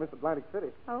looked like Miss Atlantic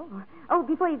City. Oh,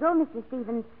 before you go, Mr.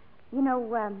 Stevens, you know,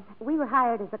 we were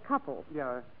hired as a couple.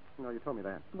 Yeah, you told me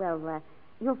that. Well,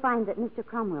 you'll find that Mr.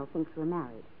 Cromwell thinks we're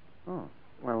married. Oh,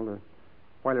 well,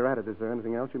 while you're at it, is there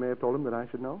anything else you may have told him that I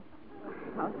should know?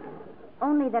 Oh,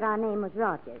 only that our name was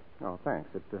Rogers. Oh, thanks.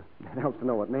 It helps to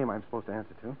know what name I'm supposed to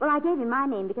answer to. Well, I gave him my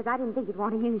name because I didn't think he'd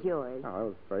want to use yours. Oh, that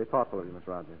was very thoughtful of you, Miss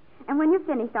Rogers. And when you're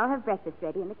finished, I'll have breakfast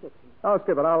ready in the kitchen. Oh,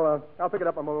 skip it. I'll pick it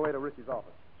up on my way to Richie's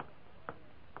office.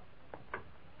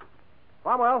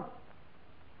 Cromwell.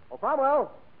 Oh,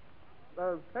 Cromwell.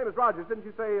 Hey, Miss Rogers, didn't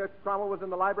you say Cromwell was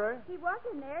in the library? He was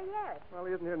in there, yes. Well,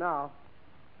 he isn't here now.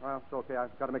 Well, it's okay.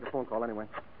 I've got to make a phone call anyway.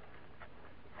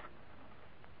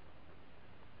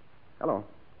 Hello.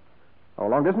 Oh,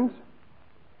 long distance?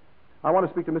 I want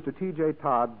to speak to Mr. T.J.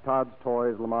 Todd, Todd's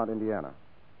Toys, Lamont, Indiana.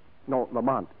 No,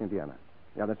 Lamont, Indiana.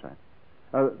 Yeah, that's right.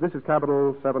 This is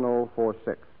capital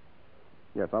 7046.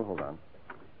 Yes, I'll hold on.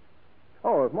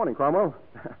 Oh, morning, Cromwell.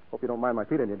 Hope you don't mind my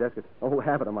feet on your desk. It's an old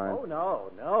habit of mine. Oh,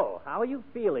 no. How are you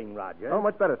feeling, Roger? Oh,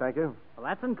 much better, thank you. Well,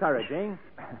 that's encouraging.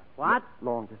 What?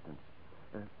 Long distance.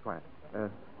 Quiet.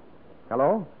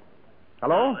 Hello?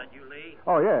 Hello? That you, Lee?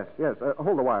 Oh, yes.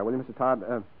 Hold the wire, will you, Mr. Todd?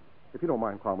 If you don't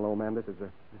mind, Cromwell, old man, this is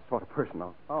sort of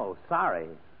personal. Oh, sorry.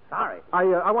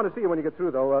 I want to see you when you get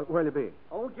through, though. Where'll you be?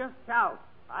 Oh, just shout.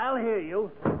 I'll hear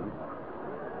you.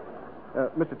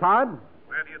 Mr. Todd?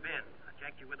 Where have you been? I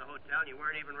checked you with the hotel and you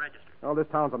weren't even registered. Oh, this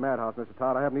town's a madhouse, Mr.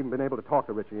 Todd. I haven't even been able to talk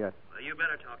to Richie yet. Well, you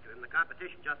better talk to him. The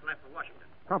competition just left for Washington.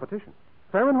 Competition?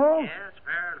 Farrenhall? Yes,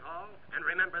 Farrenhall. And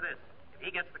remember this. If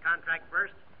he gets the contract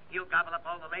first, he'll gobble up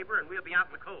all the labor and we'll be out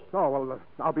in the cold. Oh, well,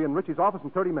 I'll be in Richie's office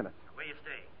in 30 minutes. Where you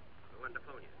stay? We wanted to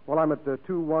phone you. Well, I'm at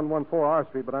 2114 R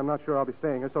Street, but I'm not sure I'll be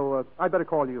staying here, so I'd better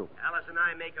call you. Alice and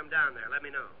I may come down there. Let me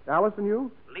know. Alice and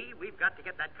you? Lee, we've got to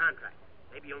get that contract.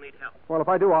 Maybe you'll need help. Well, if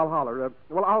I do, I'll holler.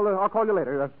 I'll call you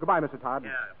later. Goodbye, Mr. Todd.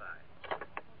 Yeah,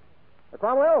 bye.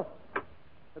 Cromwell?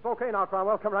 It's okay now,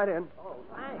 Cromwell. Come right in. Oh,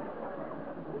 thanks.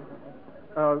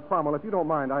 Cromwell, if you don't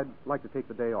mind, I'd like to take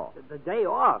the day off. The day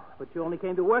off? But you only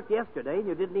came to work yesterday, and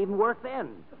you didn't even work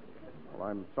then. Well,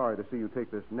 I'm sorry to see you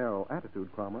take this narrow attitude,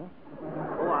 Cromwell.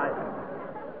 Oh,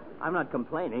 I'm not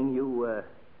complaining. You're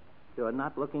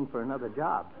not looking for another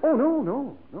job. Oh,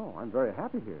 no. I'm very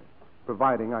happy here,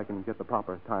 providing I can get the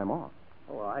proper time off.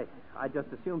 Oh, I just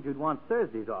assumed you'd want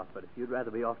Thursdays off, but if you'd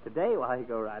rather be off today, why,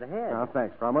 go right ahead.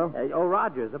 Thanks, Cromwell.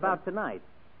 Rogers, about tonight.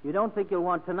 You don't think you'll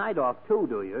want tonight off, too,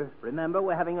 do you? Remember,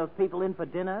 we're having those people in for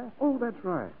dinner? Oh, that's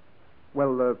right.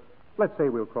 Well, let's say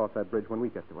we'll cross that bridge when we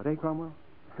get to it, eh, Cromwell?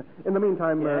 In the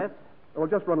meantime... Yes? Well,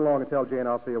 just run along and tell Jane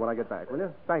I'll see you when I get back, will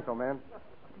you? Thanks, old man.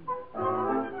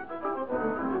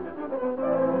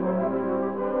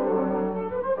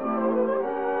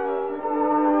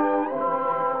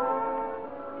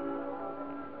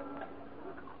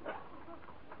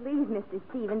 Mr.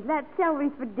 Stevens. That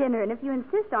celery's for dinner, and if you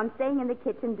insist on staying in the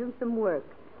kitchen, do some work.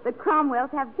 The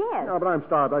Cromwells have guests. No, but I'm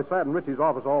starved. I sat in Richie's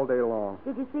office all day long.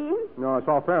 Did you see him? No, I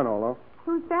saw Farrenhall, though.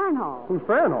 Who's Farrenhall? Who's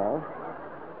Farrenhall?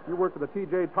 You work for the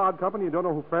T.J. Todd Company. You don't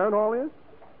know who Farrenhall is?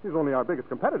 He's only our biggest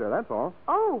competitor, that's all.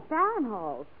 Oh,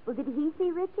 Farrenhall. Well, did he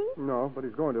see Richie? No, but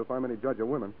he's going to if I'm any judge of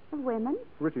women. Of women?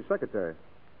 Richie's secretary.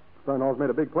 Farrenhall's made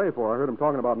a big play for her. I heard him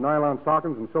talking about nylon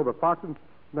stockings and silver foxes, and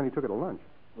then he took her to lunch.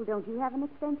 Well, don't you have an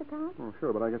expense account? Oh,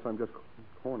 sure, but I guess I'm just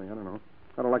corny. I don't know.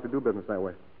 I don't like to do business that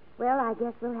way. Well, I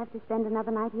guess we'll have to spend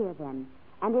another night here then.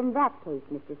 And in that case,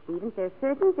 Mr. Stevens, there's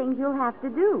certain things you'll have to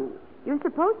do. You're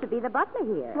supposed to be the butler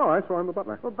here. All right, so I'm the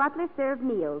butler. Well, butlers serve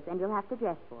meals, and you'll have to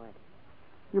dress for it.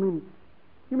 You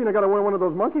mean I got to wear one of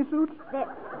those monkey suits?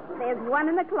 There's one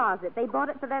in the closet. They bought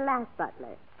it for their last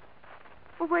butler.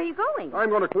 Well, where are you going? I'm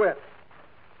going to quit.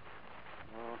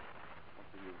 Oh,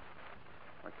 what's the use?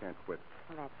 I can't quit.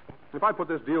 Well, that's better. If I put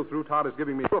this deal through, Todd is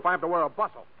giving me if I have to wear a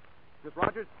bustle. Miss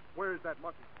Rogers, where's that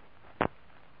monkey?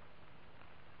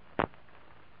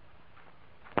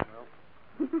 Well,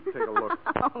 take a look.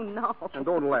 Oh, no. And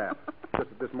don't laugh. Just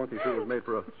that this monkey suit was made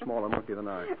for a smaller monkey than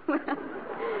I.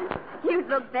 You'd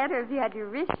look better if you had your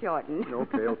wrist shortened.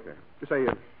 Okay. Say,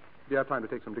 do you have time to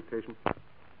take some dictation?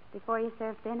 Before you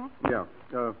serve dinner? Yeah.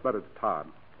 Letter to Todd.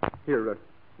 Here,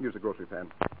 use the grocery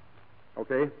pan.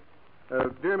 Okay.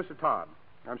 Dear Mr. Todd,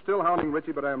 I'm still hounding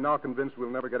Richie, but I am now convinced we'll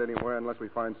never get anywhere unless we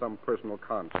find some personal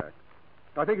contact.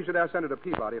 I think you should ask Senator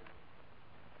Peabody.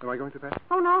 Am I going too fast?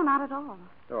 Oh, no, not at all.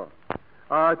 Oh.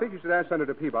 I think you should ask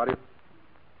Senator Peabody.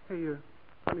 Hey,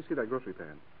 let me see that grocery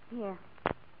pan. Here.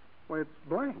 Why, it's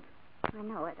blank. I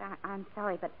know it. I'm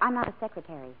sorry, but I'm not a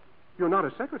secretary. You're not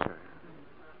a secretary?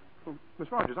 Well,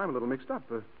 Miss Rogers, I'm a little mixed up.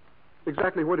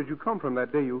 Exactly where did you come from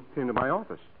that day you came to my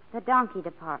office? The donkey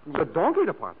department. The donkey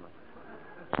department?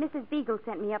 Mrs. Beagle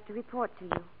sent me up to report to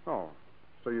you. Oh,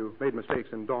 so you made mistakes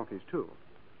in donkeys, too?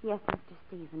 Yes, Mr.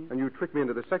 Stevens. And you tricked me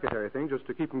into the secretary thing just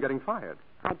to keep from getting fired?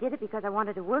 I did it because I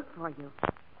wanted to work for you.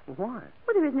 Why?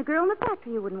 Well, there isn't a girl in the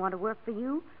factory who wouldn't want to work for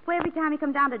you. Well, every time you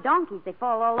come down to donkeys, they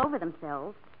fall all over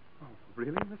themselves. Oh,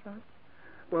 really, Miss Rogers?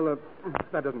 Well,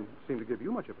 that doesn't seem to give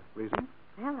you much of a reason.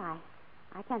 Well,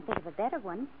 I can't think of a better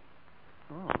one.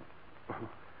 Oh.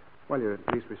 Well, you're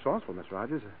at least resourceful, Miss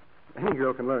Rogers. Any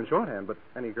girl can learn shorthand, but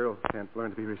any girl can't learn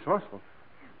to be resourceful.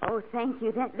 Oh, thank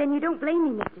you. Then you don't blame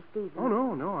me, Mr. Stevens.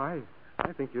 Oh, no. I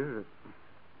think you're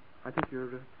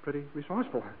pretty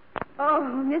resourceful. Oh,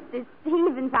 Mr.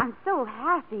 Stevens, I'm so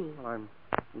happy. Well, I'm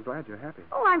glad you're happy.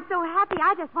 Oh, I'm so happy.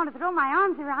 I just want to throw my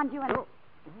arms around you and... Oh.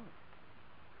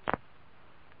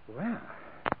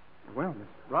 Well, Miss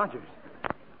Rogers.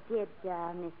 Did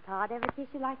Miss Todd ever kiss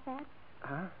you like that?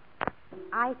 Huh?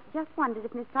 I just wondered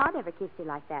if Miss Todd ever kissed you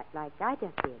like that, like I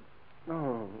just did.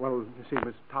 Oh, well, you see,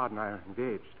 Miss Todd and I are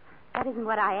engaged. That isn't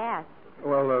what I asked.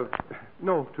 Well,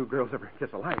 no two girls ever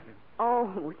kiss alike.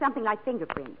 Oh, something like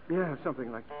fingerprints. Yeah,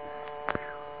 something like...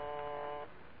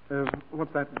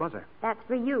 what's that buzzer? That's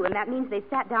for you, and that means they've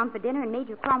sat down for dinner, and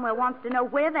Major Cromwell wants to know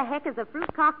where the heck is a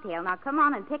fruit cocktail. Now, come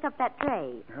on and pick up that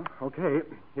tray. Well, okay.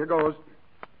 Here goes.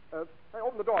 Hey,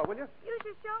 open the door, will you? Use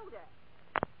your shoulder.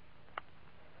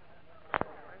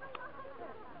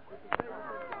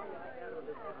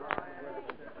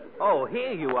 Oh,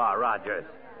 here you are, Rogers.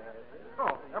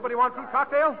 Oh, everybody want fruit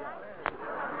cocktail?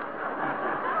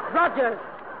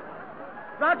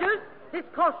 Rogers, this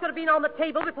course should have been on the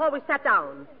table before we sat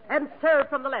down. And serve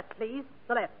from the left, please.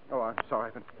 The left. Oh, I'm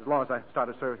sorry, but as long as I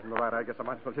started serving from the right, I guess I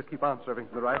might as well just keep on serving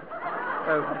from the right.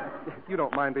 You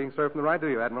don't mind being served from the right, do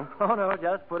you, Admiral? Oh, no,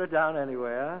 just put it down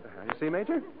anywhere. You see,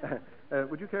 Major?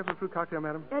 Would you care for a fruit cocktail,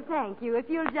 madam? Thank you. If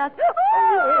you'll just...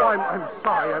 Oh, I'm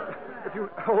sorry. If you...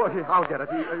 Oh, I'll get it.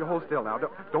 You hold still now.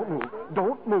 Don't move.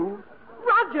 Don't move.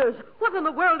 Rogers, what in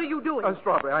the world are you doing? A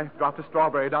strawberry. I dropped a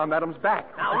strawberry down Madam's back.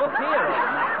 Now, look here.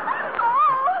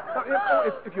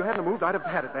 If you hadn't moved, I'd have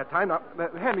had it that time. Now,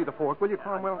 hand me the fork, will you,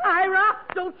 Cromwell? Ira,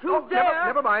 don't you dare.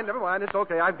 Never mind. It's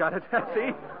okay. I've got it.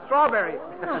 See? Strawberry.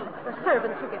 The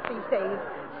servants you get these days.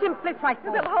 Simply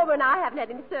frightful. Well, Homer and I haven't had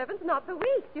any servants, not for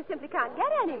weeks. You simply can't get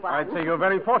anyone. I'd say you're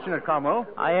very fortunate, Cromwell.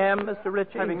 I am, Mr.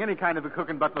 Ritchie. Having any kind of a cook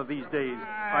and butler these days.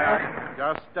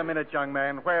 Just a minute, young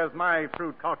man. Where's my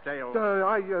fruit cocktail?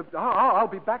 I'll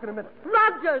be back in a minute.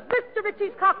 Rogers, Mr.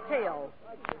 Ritchie's cocktail.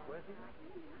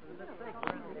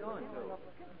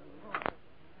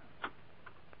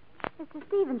 Mr.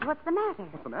 Stevens, what's the matter?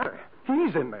 What's the matter?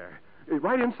 He's in there.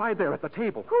 Right inside there at the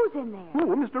table. Who's in there?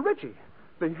 Oh, Mr. Ritchie.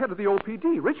 The head of the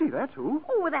OPD. Richie, that's who.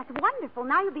 Oh, well, that's wonderful.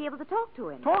 Now you'll be able to talk to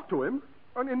him. Talk to him?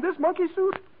 In this monkey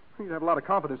suit? You'd have a lot of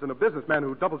confidence in a businessman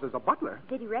who doubles as a butler.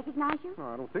 Did he recognize you?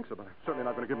 Oh, I don't think so, but I'm certainly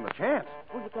not going to give him a chance.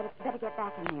 Well, you better get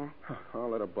back in there. I'll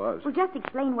let her buzz. Well, just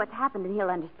explain what's happened and he'll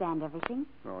understand everything.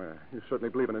 Oh, yeah. You certainly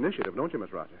believe in initiative, don't you,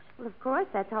 Miss Rogers? Well, of course.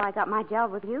 That's how I got my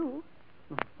job with you.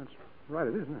 Oh, that's right,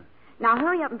 it is, isn't it? Now,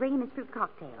 hurry up and bring him his fruit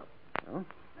cocktail. Well,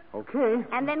 okay.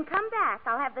 And then come back.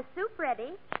 I'll have the soup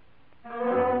ready.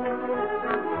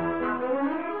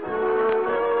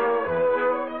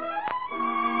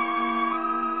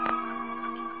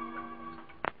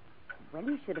 Well,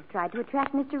 you should have tried to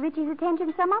attract Mr. Ritchie's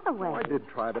attention some other way. Oh, I did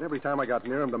try, but every time I got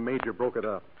near him, the major broke it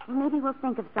up. Well, maybe we'll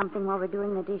think of something while we're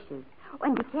doing the dishes. Oh,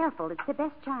 and be careful. It's the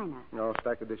best china. No,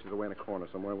 stack the dishes away in a corner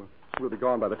somewhere. We'll be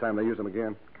gone by the time they use them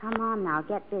again. Come on now.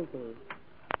 Get busy.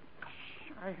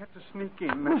 I had to sneak in.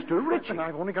 Mr. Ritchie.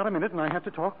 I've only got a minute, and I have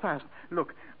to talk fast.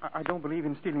 Look, I don't believe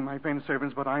in stealing my friend's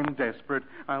servants, but I'm desperate.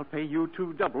 I'll pay you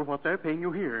double what they're paying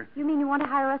you here. You mean you want to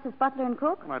hire us as butler and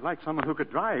cook? Well, I'd like someone who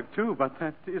could drive, too, but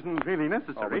that isn't really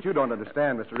necessary. Oh, but you don't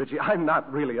understand, Mr. Ritchie. I'm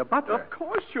not really a butler. Of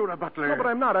course you're a butler. No, but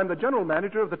I'm not. I'm the general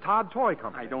manager of the Todd Toy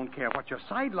Company. I don't care what your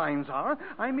sidelines are.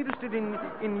 I'm interested in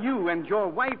you and your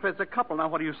wife as a couple. Now,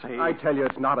 what do you say? I tell you,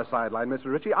 it's not a sideline, Mr.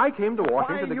 Ritchie. I came to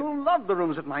Washington to... You love the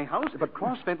rooms at my house, but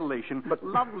cross ventilation, but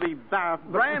lovely bath,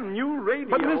 brand new radio.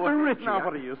 But, Mr. Ritchie... Now,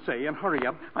 what do you say? And hurry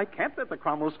up. I can't let the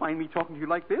Cromwells find me talking to you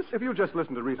like this. If you just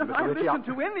listen to reason, Mr. Ritchie... I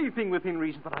listen to anything within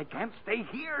reason, but I can't stay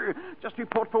here. Just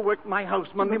report for work at my house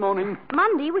Monday morning.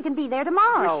 Monday? We can be there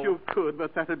tomorrow. Wish you could,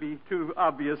 but that'd be too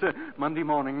obvious. Monday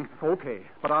morning. Okay,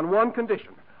 but on one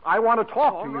condition. I want to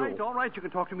talk to you. All right. You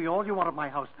can talk to me all you want at my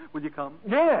house. Will you come?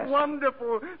 Yes.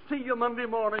 Wonderful. See you Monday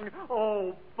morning.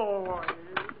 Oh, boy.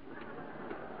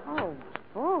 Oh,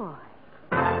 boy.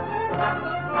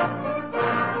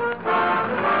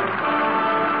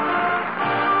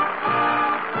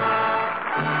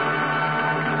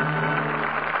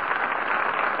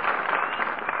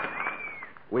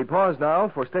 We pause now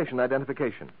for station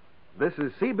identification. This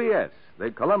is CBS,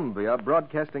 the Columbia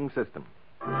Broadcasting System.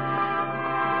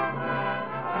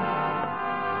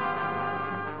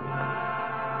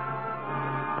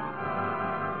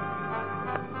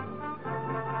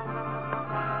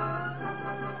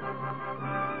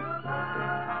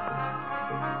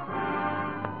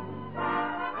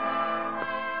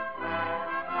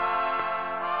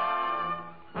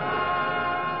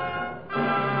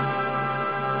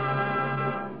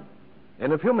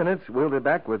 In a few minutes, we'll be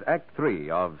back with Act 3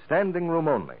 of Standing Room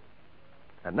Only.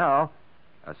 And now,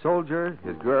 a soldier,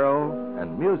 his girl,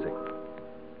 and music.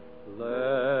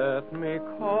 Let me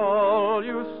call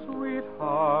you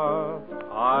sweetheart.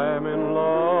 I'm in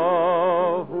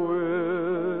love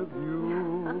with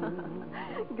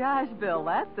you. Gosh, Bill,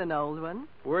 that's an old one.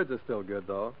 Words are still good,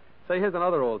 though. Say, here's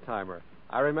another old-timer.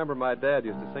 I remember my dad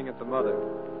used to sing it to Mother.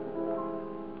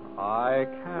 I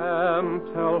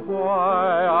can't tell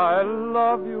why I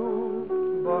love you,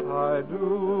 but I do.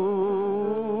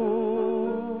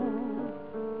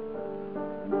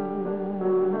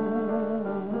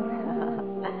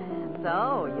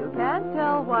 So, you can't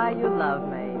tell why you love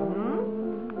me,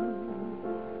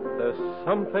 There's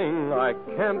something I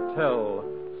can't tell.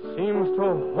 Seems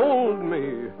to hold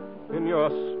me in your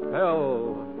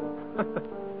spell.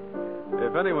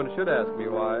 If anyone should ask me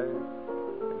why,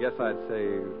 I guess I'd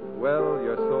say, well,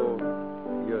 you're so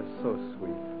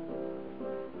sweet.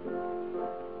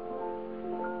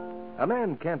 A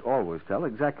man can't always tell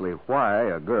exactly why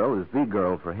a girl is the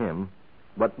girl for him,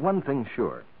 but one thing's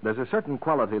sure. There's a certain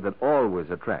quality that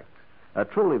always attracts, a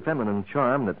truly feminine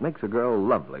charm that makes a girl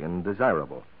lovely and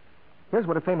desirable. Here's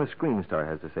what a famous screen star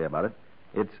has to say about it.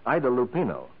 It's Ida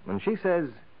Lupino, and she says,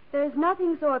 "There's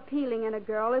nothing so appealing in a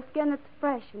girl as skin that's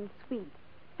fresh and sweet,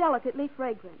 delicately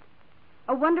fragrant.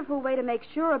 A wonderful way to make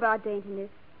sure of our daintiness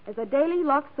is a daily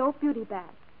Lux Soap Beauty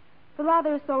Bath. The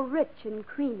lather is so rich and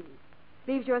creamy,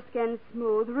 leaves your skin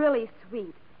smooth, really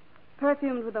sweet,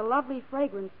 perfumed with a lovely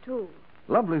fragrance, too."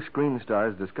 Lovely screen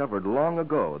stars discovered long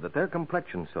ago that their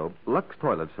complexion soap, Lux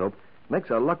Toilet Soap, makes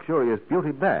a luxurious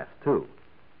beauty bath, too.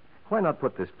 Why not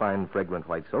put this fine, fragrant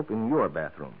white soap in your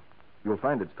bathroom? You'll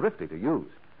find it's thrifty to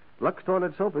use. Lux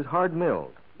Toilet Soap is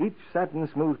hard-milled. Each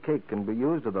satin-smooth cake can be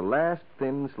used to the last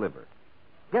thin sliver.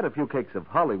 Get a few cakes of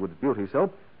Hollywood's beauty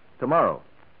soap tomorrow.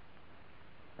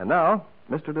 And now,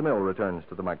 Mr. DeMille returns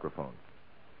to the microphone.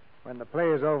 When the play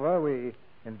is over, we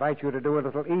invite you to do a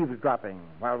little eavesdropping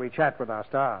while we chat with our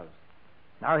stars.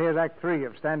 Now here's Act 3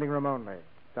 of Standing Room Only,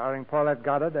 starring Paulette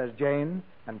Goddard as Jane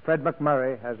and Fred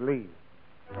McMurray as Lee.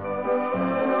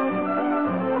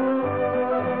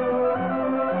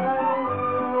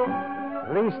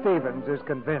 Lee Stevens is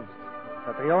convinced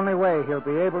that the only way he'll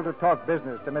be able to talk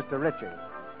business to Mr. Ritchie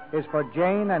is for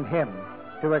Jane and him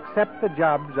to accept the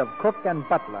jobs of cook and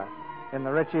butler in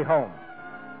the Ritchie home.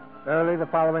 Early the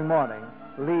following morning,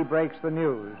 Lee breaks the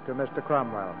news to Mr.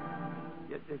 Cromwell.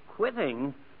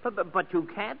 Quitting? But you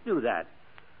can't do that.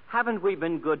 Haven't we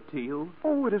been good to you?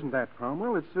 Oh, it isn't that,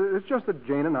 Cromwell. It's just that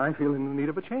Jane and I feel in need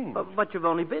of a change. But you've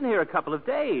only been here a couple of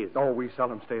days. Oh, we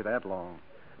seldom stay that long.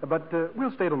 But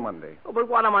we'll stay till Monday. Oh, but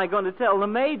what am I going to tell the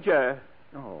Major?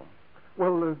 Oh.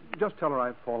 Well, just tell her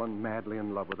I've fallen madly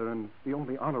in love with her, and the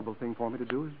only honorable thing for me to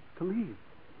do is to leave.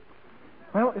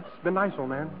 Well, it's been nice, old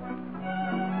man.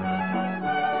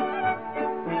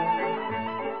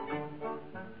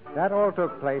 That all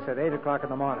took place at 8 o'clock in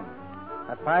the morning.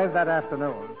 At 5 that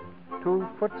afternoon, 2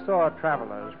 footsore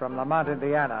travelers from Lamont,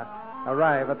 Indiana,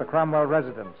 arrive at the Cromwell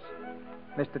residence.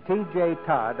 Mr. T.J.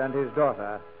 Todd and his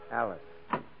daughter, Alice.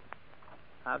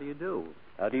 How do you do?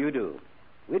 How do you do?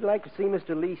 We'd like to see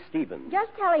Mr. Lee Stevens.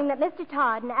 Just tell him that Mr.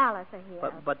 Todd and Alice are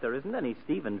here. But there isn't any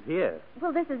Stevens here.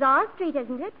 Well, this is R Street,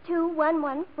 isn't it?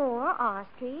 2114 R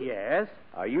Street. Yes.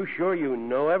 Are you sure you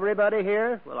know everybody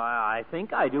here? Well, I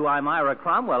think I do. I'm Ira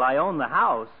Cromwell. I own the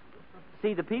house.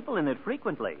 See the people in it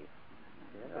frequently.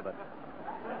 Yeah, but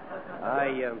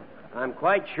I'm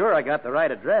quite sure I got the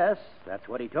right address. That's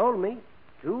what he told me.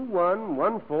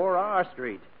 2114 R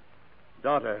Street.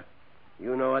 Daughter,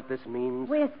 you know what this means?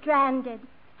 We're stranded.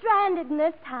 Stranded in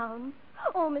this town.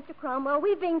 Oh, Mr. Cromwell,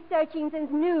 we've been searching since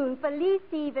noon for Lee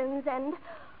Stevens and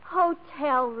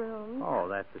hotel rooms. Oh,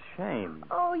 that's a shame.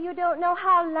 Oh, you don't know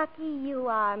how lucky you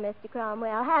are, Mr.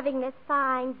 Cromwell, having this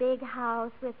fine big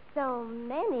house with so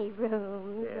many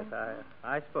rooms. Yes,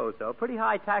 I suppose so. Pretty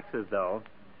high taxes, though.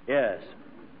 Yes.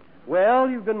 Well,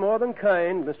 you've been more than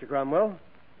kind, Mr. Cromwell.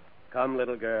 Come,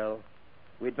 little girl.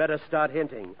 We'd better start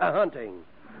hunting.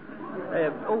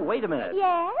 Oh, wait a minute.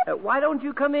 Yes? Why don't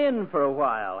you come in for a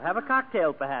while? Have a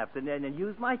cocktail, perhaps, and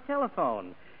use my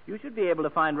telephone. You should be able to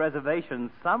find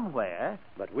reservations somewhere.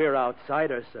 But we're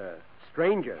outsiders, sir.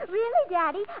 Strangers. Really,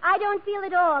 Daddy? I don't feel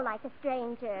at all like a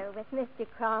stranger with Mr.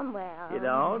 Cromwell. You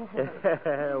don't?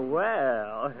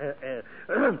 Well,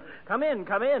 come in.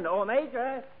 Oh,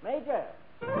 Major.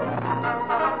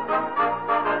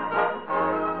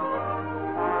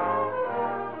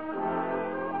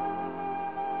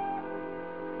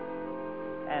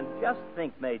 And just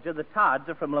think, Major, the Todds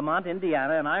are from Lamont,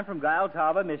 Indiana, and I'm from Giles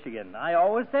Harbor, Michigan. I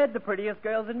always said the prettiest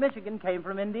girls in Michigan came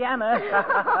from Indiana.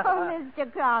 Oh,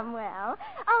 Mr. Cromwell.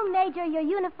 Oh, Major, your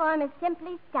uniform is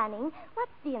simply stunning.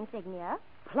 What's the insignia?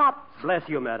 Plops. Bless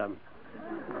you, madam.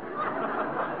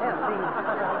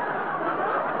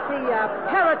 The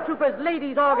paratroopers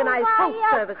ladies organized post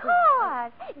services. Of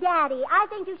course. Daddy, I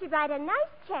think you should write a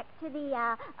nice check to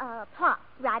the plops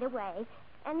right away.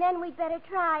 And then we'd better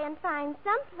try and find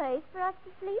some place for us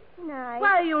to sleep tonight.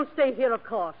 Why, you'll stay here, of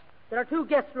course. There are 2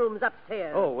 guest rooms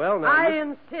upstairs. Oh, well, now. I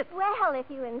insist. Well, if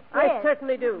you insist. I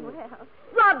certainly do. Well.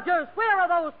 Rogers, where are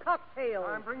those cocktails?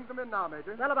 I'm bringing them in now,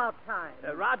 Major. Well, about time.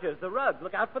 Rogers, the rug.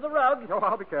 Look out for the rug. Oh,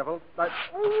 I'll be careful.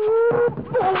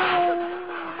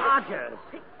 Rogers.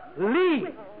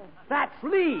 Lee. That's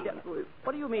Lee.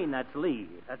 What do you mean that's Lee?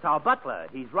 That's our butler.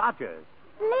 He's Rogers.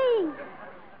 Lee.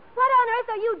 What on earth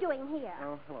are you doing here?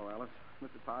 Oh, hello, Alice.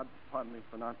 Mr. Todd, pardon me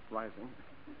for not rising.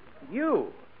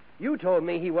 You told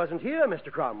me he wasn't here,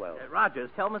 Mr. Cromwell. Rogers,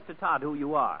 tell Mr. Todd who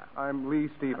you are. I'm Lee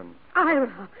Stevens.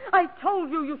 I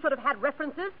told you should have had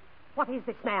references. What is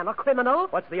this man, a criminal?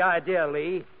 What's the idea,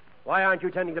 Lee? Why aren't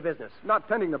you tending to business? Not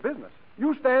tending to business.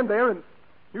 You stand there and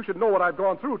you should know what I've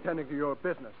gone through tending to your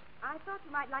business. I thought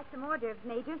you might like some hors d'oeuvres,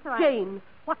 Major, so Jane,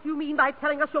 what do you mean by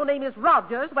telling us your name is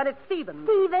Rogers when it's Stevens?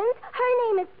 Stevens? Her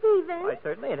name is Stevens. Why,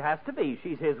 certainly it has to be.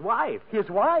 She's his wife. His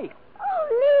wife? Oh,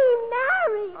 Lee,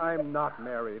 married. I'm not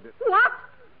married. What?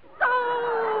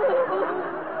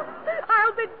 Oh!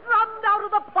 I'll be drummed out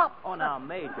of the plop. Oh, now,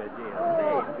 Major, dear,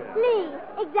 Major. Lee,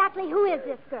 exactly who is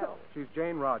this girl? She's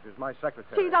Jane Rogers, my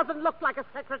secretary. She doesn't look like a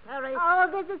secretary. Oh,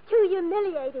 this is too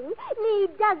humiliating. Lee,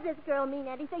 does this girl mean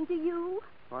anything to you?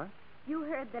 What? You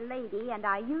heard the lady, and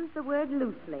I used the word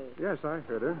loosely. Yes, I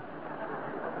heard her.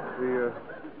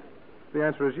 The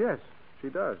answer is yes, she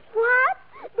does. What?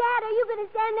 Dad, are you going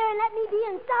to stand there and let me be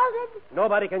insulted?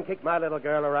 Nobody can kick my little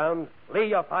girl around. Lee,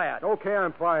 you're fired. Okay,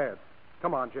 I'm fired.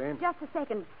 Come on, Jane. Just a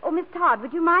second. Oh, Miss Todd,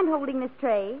 would you mind holding this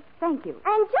tray? Thank you.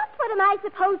 And just what am I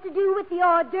supposed to do with the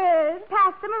hors d'oeuvres?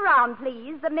 Pass them around,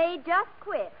 please. The maid just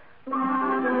quit.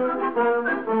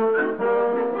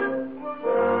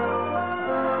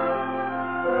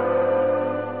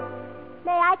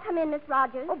 May I come in, Miss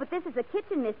Rogers? Oh, but this is a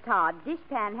kitchen, Miss Todd.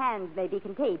 Dishpan hands may be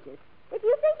contagious. If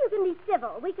you think you can be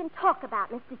civil, we can talk about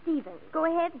Mr. Stevens. Go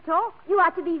ahead and talk. You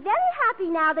ought to be very happy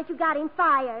now that you got him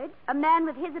fired. A man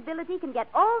with his ability can get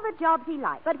all the jobs he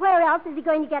likes. But where else is he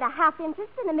going to get a half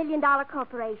interest in a $1 million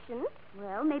corporation?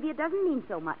 Well, maybe it doesn't mean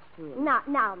so much to him. Not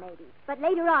now, maybe. But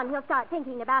later on, he'll start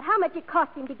thinking about how much it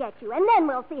cost him to get you, and then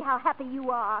we'll see how happy you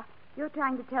are. You're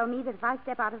trying to tell me that if I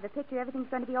step out of the picture, everything's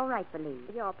going to be all right for Lee.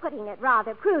 You're putting it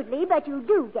rather crudely, but you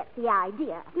do get the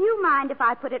idea. Do you mind if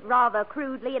I put it rather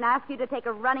crudely and ask you to take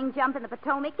a running jump in the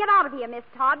Potomac? Get out of here, Miss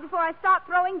Todd, before I start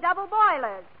throwing double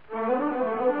boilers.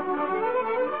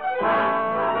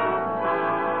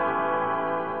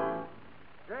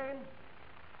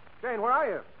 Jane, where are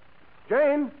you?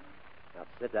 Jane? Now,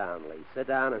 sit down, Lee. Sit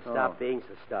down and stop being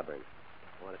so stubborn.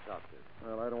 I want to talk to you.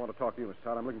 Well, I don't want to talk to you, Miss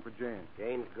Todd. I'm looking for Jane.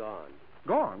 Jane's gone.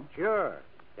 Gone? Sure.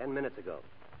 10 minutes ago.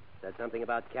 Said something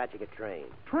about catching a train.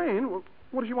 Train? Well,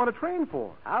 what does she want a train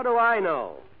for? How do I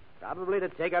know? Probably to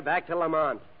take her back to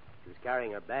Lamont. She was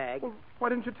carrying her bag. Well, why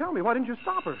didn't you tell me? Why didn't you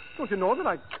stop her? Don't you know that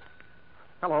I...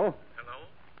 Hello? Hello?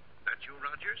 That's you,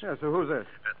 Rogers? Yeah, so who's this?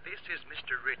 This is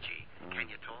Mr. Ritchie. Can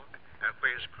you talk?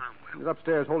 Where's Cromwell? He's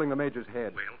upstairs holding the Major's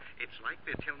head. Well, it's like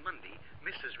this till Monday.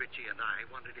 Mrs. Ritchie and I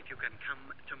wondered if you can come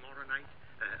tomorrow night.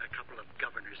 A couple of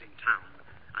governors in town.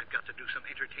 I've got to do some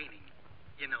entertaining.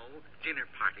 You know, dinner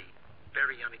party.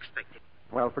 Very unexpected.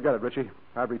 Well, forget it, Richie.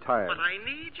 I've retired. But I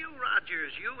need you,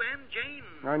 Rogers. You and Jane.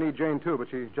 I need Jane, too, but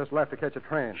she just left to catch a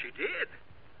train. She did?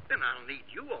 Then I'll need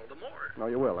you all the more. No,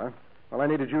 you will, huh? Well, I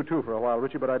needed you, too, for a while,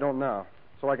 Richie, but I don't now.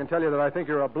 So I can tell you that I think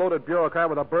you're a bloated bureaucrat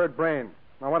with a bird brain.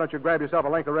 Now, why don't you grab yourself a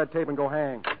length of red tape and go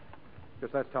hang? Guess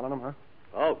that's telling them, huh?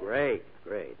 Oh, great.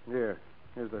 Here.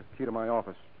 Here's the key to my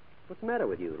office. What's the matter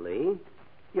with you, Lee?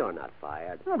 You're not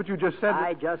fired. No, but you just said...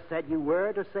 I just said you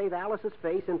were to save Alice's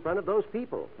face in front of those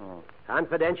people. Oh.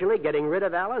 Confidentially, getting rid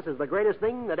of Alice is the greatest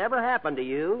thing that ever happened to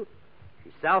you.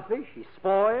 She's selfish. She's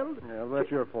spoiled. Yeah, well, that's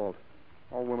your fault.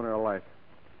 All women are alike.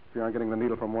 If you aren't getting the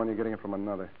needle from one, you're getting it from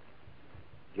another.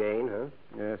 Jane, huh?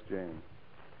 Yes, Jane.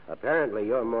 Apparently,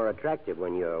 you're more attractive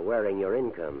when you're wearing your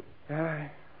income. Yeah,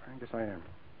 I guess I am.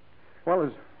 Well,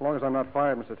 as long as I'm not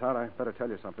fired, Mr. Todd, I better tell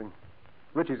you something.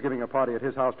 Richie's giving a party at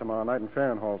his house tomorrow night, and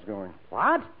Farrenhall's going.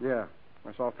 What? Yeah.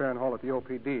 I saw Farrenhall at the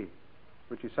OPD.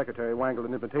 Richie's secretary wangled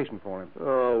an invitation for him.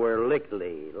 Oh, we're licked,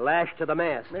 Lee. Lashed to the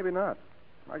mast. Maybe not.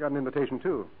 I got an invitation,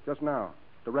 too, just now.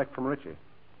 Direct from Richie.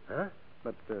 Huh?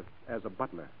 But as a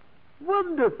butler.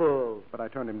 Wonderful. But I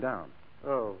turned him down.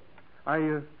 Oh.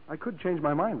 I could change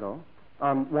my mind, though,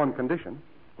 on one condition.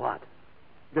 What?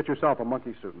 Get yourself a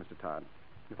monkey suit, Mr. Todd.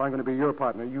 If I'm going to be your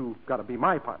partner, you've got to be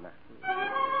my partner.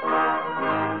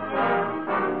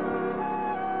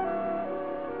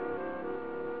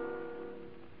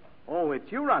 Oh, it's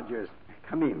you, Rogers.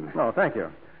 Come in. Oh, thank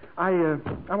you. I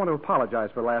want to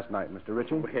apologize for last night, Mr.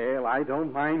 Ritchie. Well, I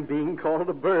don't mind being called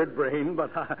a bird brain,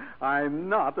 but I'm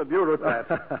not a bureaucrat.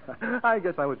 I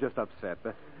guess I was just upset.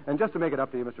 And just to make it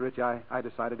up to you, Mr. Ritchie, I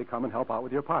decided to come and help out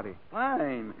with your party.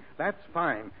 Fine. That's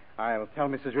fine. I'll tell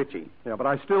Mrs. Ritchie. Yeah, but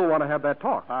I still want to have that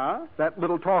talk. Huh? That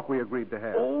little talk we agreed to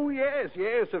have. Oh, yes,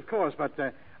 of course. But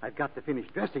I've got to finish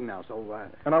dressing now, so...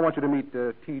 And I want you to meet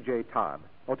T.J. Todd.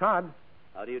 Oh, Todd?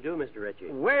 How do you do, Mr. Ritchie?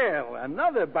 Well,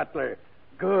 another butler.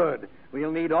 Good.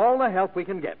 We'll need all the help we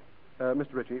can get.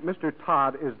 Mr. Ritchie, Mr.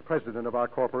 Todd is the president of our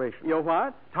corporation. Your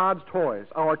what? Todd's Toys,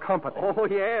 our company. Oh,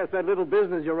 yes, that little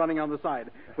business you're running on the side.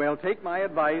 Well, take my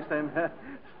advice and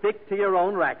stick to your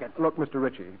own racket. Look, Mr.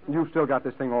 Ritchie, you've still got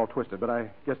this thing all twisted, but I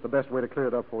guess the best way to clear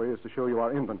it up for you is to show you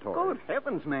our inventory. Good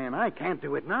heavens, man, I can't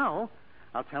do it now.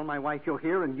 I'll tell my wife you're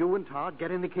here, and you and Todd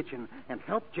get in the kitchen and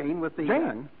help Jane with the...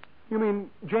 Jane? You mean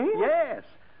Jane? Yes.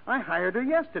 I hired her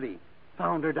yesterday.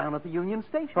 Found her down at the Union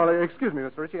Station. Oh, excuse me,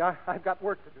 Mr. Ritchie. I've got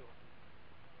work to do.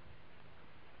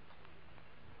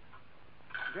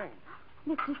 Jane.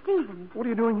 Mr. Stevens. What are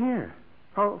you doing here?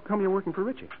 How come you're working for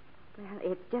Ritchie? Well,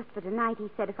 it's just for tonight. He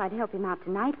said if I'd help him out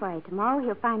tonight, why, tomorrow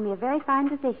he'll find me a very fine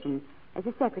position as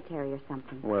a secretary or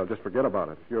something. Well, just forget about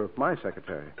it. You're my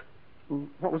secretary.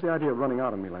 What was the idea of running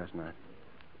out on me last night?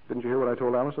 Didn't you hear what I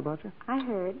told Alice about you? I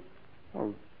heard.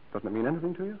 Well, doesn't it mean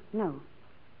anything to you? No.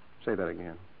 Say that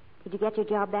again. Did you get your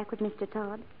job back with Mr.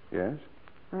 Todd? Yes.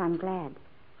 Well, I'm glad.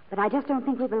 But I just don't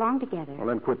think we belong together. Well,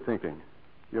 then quit thinking.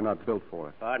 You're not built for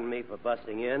it. Pardon me for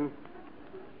busting in,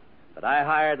 but I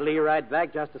hired Lee right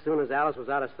back just as soon as Alice was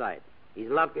out of sight. He's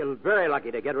very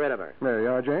lucky to get rid of her. There you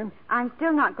are, Jane. I'm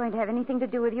still not going to have anything to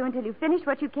do with you until you finish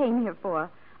what you came here for.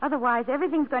 Otherwise,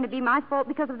 everything's going to be my fault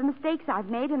because of the mistakes I've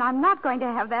made, and I'm not going to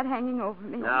have that hanging over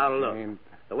me. Now, look. Jane.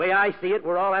 The way I see it,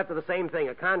 we're all after the same thing,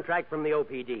 a contract from the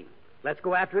OPD. Let's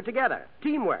go after it together.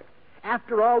 Teamwork.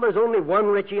 After all, there's only one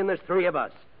Ritchie and there's three of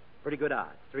us. Pretty good odds.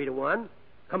 3-1.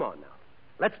 Come on now.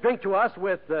 Let's drink to us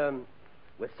with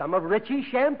some of Richie's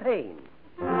champagne.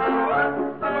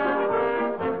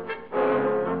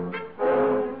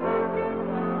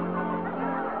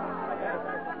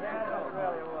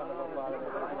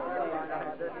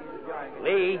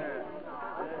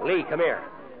 Lee, come here.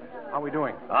 How are we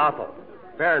doing? Awful.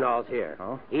 Farrenhall's here.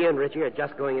 Oh? He and Richie are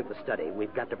just going into the study.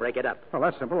 We've got to break it up. Well,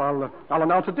 that's simple. I'll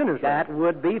announce that dinner's ready. That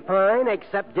would be fine,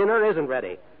 except dinner isn't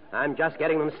ready. I'm just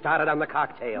getting them started on the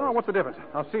cocktails. Oh, what's the difference?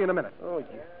 I'll see you in a minute. Oh,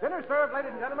 yeah. Dinner served,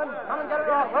 ladies and gentlemen. Come and get it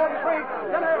off. Roll the street.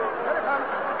 Dinner comes.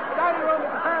 The dining room is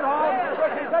the Farrenhall.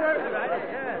 Dinner.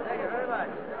 Thank you very much.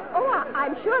 Oh,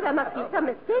 I'm sure there must be some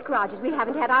mistake, Rogers. We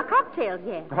haven't had our cocktails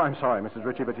yet. Oh, I'm sorry, Mrs.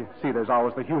 Ritchie, but you see, there's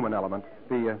always the human element.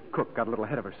 The cook got a little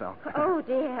ahead of herself. Oh,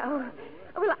 dear. Oh.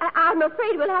 Well, I'm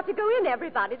afraid we'll have to go in,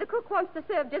 everybody. The cook wants to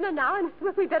serve dinner now, and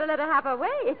we better let her have her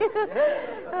way.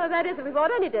 That is, if we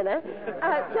want any dinner.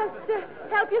 Just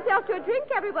help yourself to a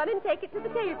drink, everyone, and take it to the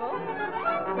table.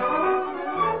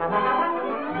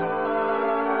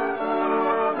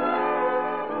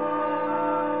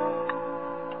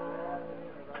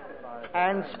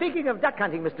 And speaking of duck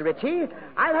hunting, Mr. Ritchie,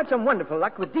 I've had some wonderful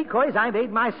luck with decoys I made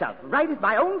myself, right at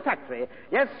my own factory.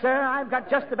 Yes, sir, I've got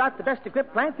just about the best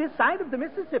equipped plant this side of the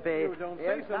Mississippi. You don't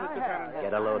say so, Mr. Farrenhall.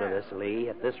 Get a load of this, Lee.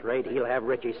 At this rate, he'll have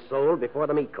Richie sold before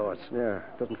the meat course. Yeah.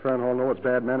 Doesn't Farrenhall know it's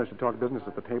bad manners to talk business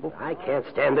at the table? I can't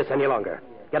stand this any longer.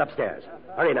 Get upstairs.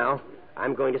 Hurry now.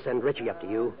 I'm going to send Richie up to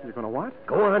you. You're going to what?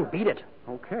 Go on, beat it.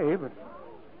 Okay, but...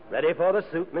 Ready for the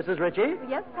soup, Mrs. Ritchie?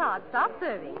 Yes, Todd. Stop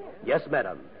serving. Yes,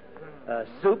 madam.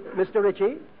 Soup, Mr.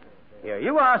 Ritchie? Here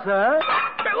you are, sir.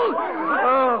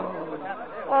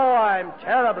 Oh, I'm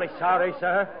terribly sorry,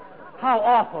 sir. How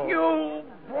awful. You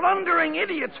blundering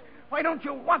idiots! Why don't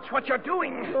you watch what you're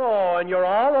doing? Oh, and you're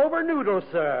all over noodles,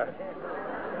 sir.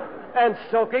 And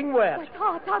soaking wet.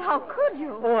 Todd, how could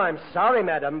you? Oh, I'm sorry,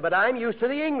 madam, but I'm used to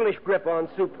the English grip on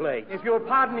soup plates. If you'll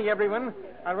pardon me, everyone,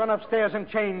 I'll run upstairs and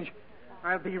change.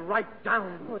 I'll be right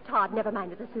down. Oh, Todd, never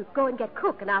mind the soup. Go and get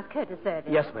cook and ask her to serve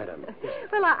it. Yes, madam.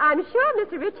 Well, I'm sure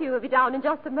Mr. Ritchie will be down in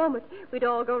just a moment. We'd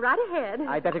all go right ahead.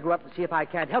 I'd better go up and see if I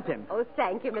can't help him. Oh,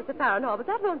 thank you, Mr. Farrenhall, but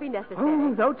that won't be necessary. Oh,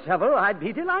 no trouble. I'd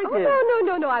be delighted.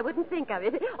 Oh, no, I wouldn't think of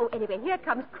it. Oh, anyway, here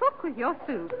comes cook with your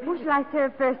soup. Who shall I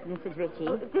serve first, Mrs. Ritchie?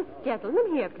 Oh, this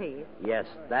gentleman here, please. Yes,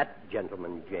 that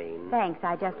gentleman, Jane. Thanks,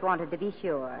 I just wanted to be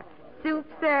sure. Soup,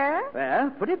 sir?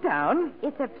 Well, put it down.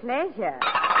 It's a pleasure.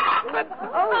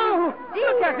 Oh,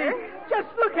 dear. Look at me. Just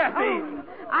look at me. Oh,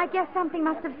 I guess something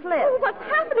must have slipped. Oh, what's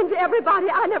happening to everybody?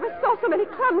 I never saw so many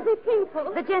clumsy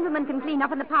people. The gentleman can clean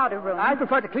up in the powder room. I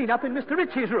prefer to clean up in Mr.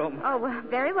 Ritchie's room. Oh,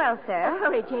 very well, sir.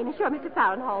 Hurry, Janie. Show Mr.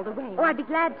 Farrenhall the way. Oh, I'd be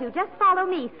glad to. Just follow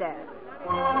me, sir.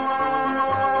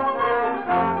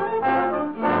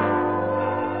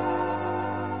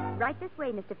 Right this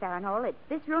way, Mr. Farrenhall. It's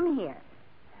this room here.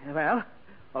 Well,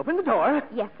 open the door.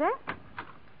 Yes, sir.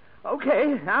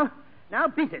 Okay, now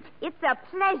beat it. It's a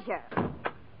pleasure.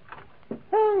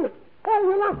 Hey,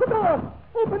 you locked the door.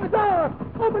 Open the door.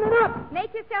 Open it up.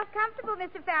 Make yourself comfortable,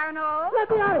 Mr. Farrenhall. Let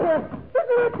me out of here.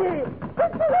 Mr. Ritchie.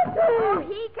 Mr. Ritchie. Oh,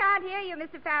 he can't hear you,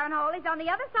 Mr. Farrenhall. He's on the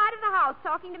other side of the house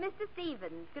talking to Mr.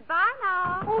 Stevens. Goodbye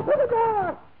now. Open the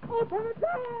door. Open the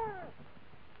door.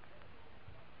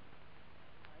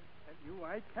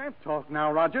 I can't talk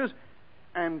now, Rogers.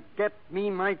 And get me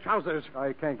my trousers.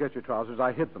 I can't get your trousers.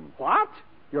 I hid them. What?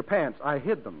 Your pants. I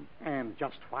hid them. And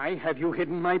just why have you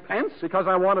hidden my pants? Because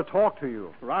I want to talk to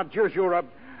you. Rogers, you're a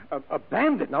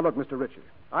bandit. Now, look, Mr. Ritchie.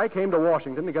 I came to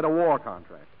Washington to get a war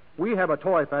contract. We have a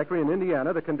toy factory in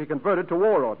Indiana that can be converted to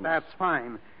war ordnance. That's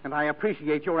fine. And I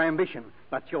appreciate your ambition.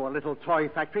 But your little toy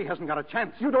factory hasn't got a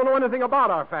chance. You don't know anything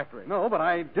about our factory. No, but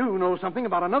I do know something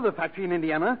about another factory in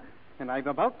Indiana. And I've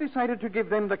about decided to give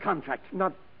them the contract.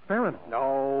 Not Farrenhall.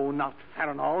 No, not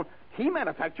Farrenhall. He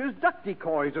manufactures duck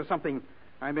decoys or something.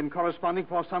 I've been corresponding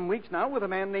for some weeks now with a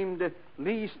man named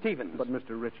Lee Stevens. But,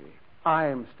 Mr. Ritchie,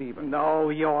 I'm Stevens. No,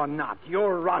 you're not.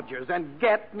 You're Rogers. And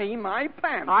get me my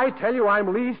pants. I tell you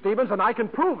I'm Lee Stevens, and I can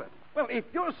prove it. Well, if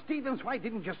you're Stevens, why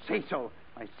didn't you say so?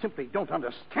 I simply don't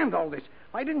understand all this.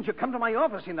 Why didn't you come to my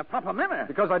office in the proper manner?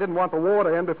 Because I didn't want the war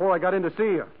to end before I got in to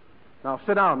see you. Now,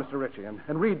 sit down, Mr. Ritchie,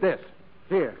 and read this.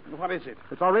 Here. What is it?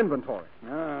 It's our inventory.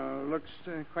 Oh, looks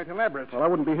quite elaborate. Well, I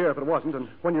wouldn't be here if it wasn't, and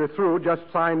when you're through, just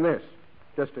sign this.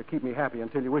 Just to keep me happy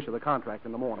until you issue the contract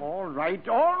in the morning. All right.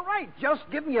 Just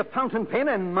give me a fountain pen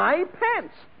and my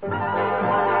pants.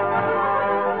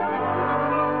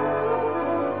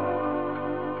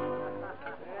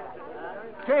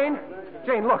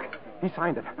 Jane, look. He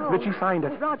signed it. Oh. Ritchie signed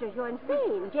it. Rogers, you're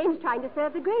insane. Jane's trying to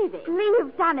serve the gravy. Lee,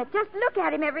 you've done it. Just look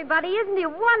at him, everybody. Isn't he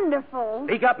wonderful?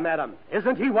 Speak up, madam.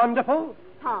 Isn't he wonderful?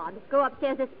 Todd, go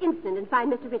upstairs this instant and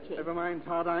find Mr. Ritchie. Never mind,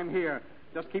 Todd, I'm here.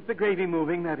 Just keep the gravy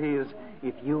moving, that is,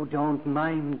 if you don't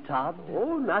mind, Todd.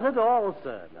 Oh, not at all,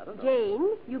 sir. Not at all.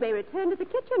 Jane, you may return to the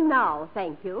kitchen now,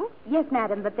 thank you. Yes,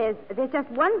 madam, but there's just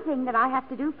one thing that I have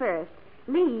to do first.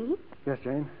 Lee, Yes,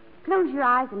 Jane? close your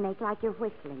eyes and make like you're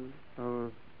whistling.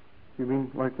 You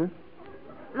mean like this?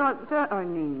 Why,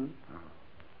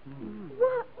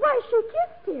 she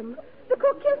kissed him. The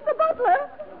cook kissed the butler.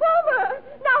 Homer,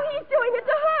 now he's doing it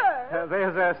to her.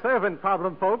 There's a servant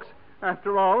problem, folks.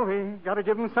 After all, we got to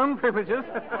give him some privileges.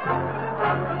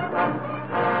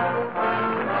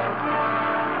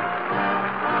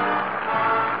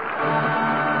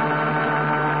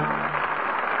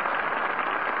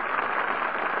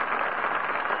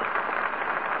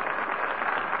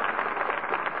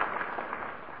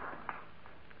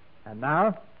 And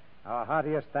now, our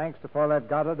heartiest thanks to Paulette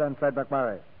Goddard and Fred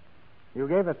McMurray. You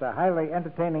gave us a highly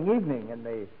entertaining evening in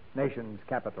the nation's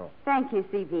capital. Thank you,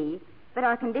 C.B. But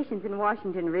are conditions in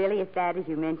Washington really as bad as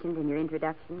you mentioned in your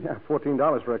introduction? Yeah,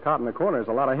 $14 for a cot in the corner is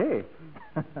a lot of hay.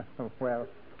 Well,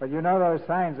 but you know those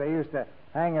signs they used to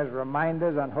hang as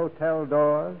reminders on hotel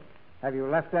doors? Have you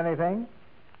left anything?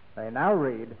 They now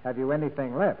read, have you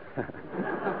anything left?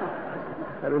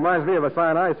 That reminds me of a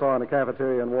sign I saw in a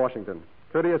cafeteria in Washington.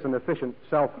 Courteous and efficient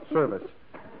self-service.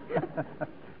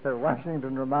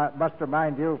 Washington must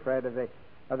remind you, Fred, of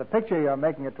the picture you're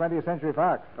making at 20th Century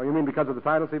Fox. Oh, you mean because of the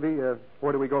title, C.B.?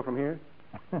 Where do we go from here?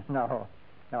 No,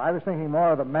 I was thinking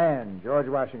more of the man, George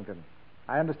Washington.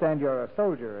 I understand you're a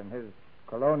soldier in his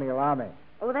colonial army.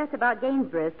 Oh, that's about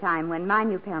Gainsborough's time when my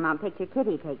new Paramount picture,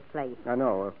 Kitty, takes place. I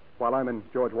know. While I'm in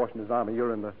George Washington's army,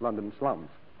 you're in the London slums.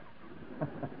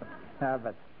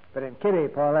 But in Kitty,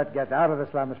 Paulette gets out of the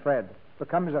slums, Fred,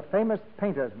 becomes a famous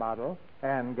painter's model,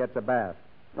 and gets a bath.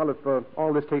 Well, if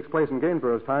all this takes place in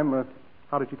Gainsborough's time,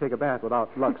 how did you take a bath without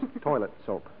Lux toilet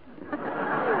soap?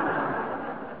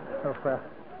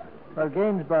 Well,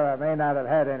 Gainsborough may not have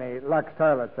had any Lux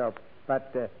toilet soap,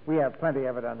 but we have plenty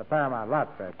of it on the Paramount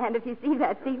lot, Fred. And if you see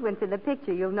that sequence in the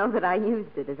picture, you'll know that I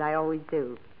used it, as I always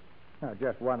do. Now,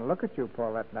 just one look at you,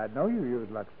 Paulette, and I'd know you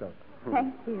used Lux soap.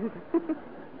 Thank you.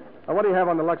 What do you have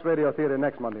on the Lux Radio Theater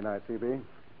next Monday night, C.B.?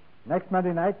 Next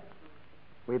Monday night,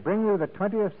 we bring you the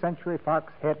 20th Century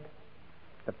Fox hit,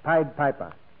 The Pied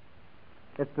Piper.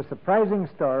 It's the surprising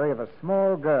story of a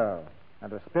small girl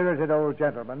and a spirited old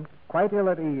gentleman quite ill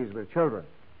at ease with children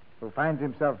who finds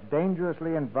himself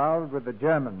dangerously involved with the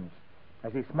Germans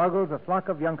as he smuggles a flock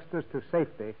of youngsters to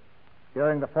safety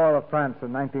during the fall of France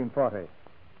in 1940.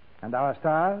 And our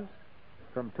stars,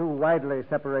 from two widely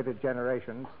separated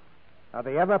generations, are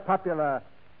the ever-popular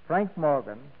Frank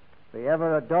Morgan, the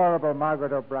ever-adorable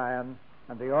Margaret O'Brien,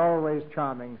 and the always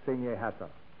charming Signe Hassel.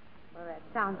 Well, that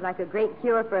sounds like a great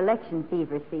cure for election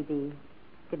fever, C.B.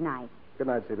 Good night. Good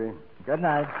night, C.B. Good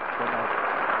night. Good night.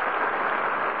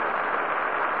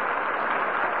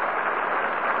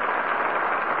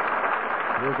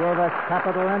 You gave us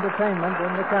capital entertainment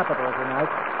in the capital tonight.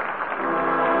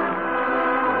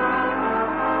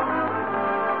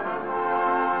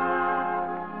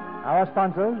 Our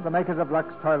sponsors, the makers of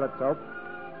Lux Toilet Soap,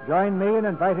 join me in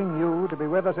inviting you to be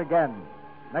with us again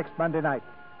next Monday night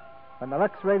when the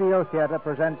Lux Radio Theater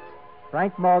presents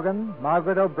Frank Morgan,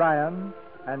 Margaret O'Brien,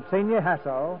 and Signe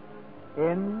Hassel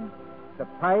in The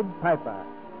Pied Piper.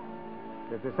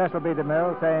 This is Cecil B.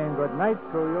 DeMille saying good night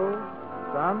to you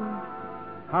from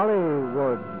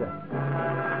Hollywood.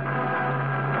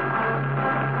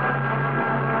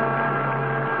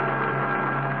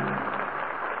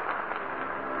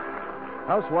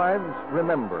 Housewives,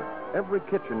 remember, every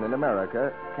kitchen in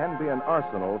America can be an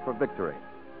arsenal for victory.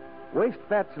 Waste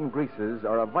fats and greases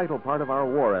are a vital part of our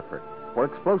war effort for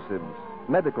explosives,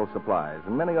 medical supplies,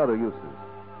 and many other uses.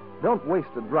 Don't waste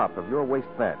a drop of your waste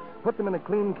fats. Put them in a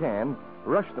clean can,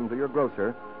 rush them to your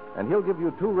grocer, and he'll give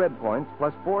you 2 red points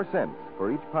plus 4 cents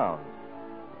for each pound.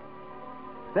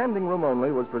 Standing Room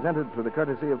Only was presented through the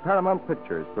courtesy of Paramount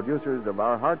Pictures, producers of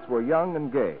Our Hearts Were Young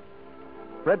and Gay.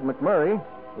 Fred McMurray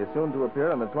is soon to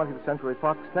appear on the 20th Century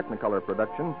Fox Technicolor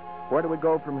production, Where Do We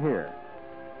Go From Here?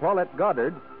 Paulette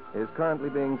Goddard is currently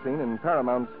being seen in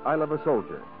Paramount's I Love a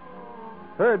Soldier.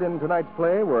 Heard in tonight's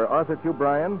play were Arthur Q.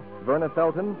 Bryan, Verna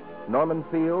Felton, Norman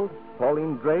Field,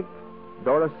 Pauline Drake,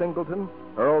 Dora Singleton,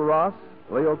 Earl Ross,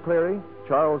 Leo Cleary,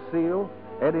 Charles Seal,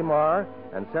 Eddie Marr,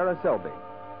 and Sarah Selby.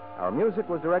 Our music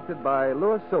was directed by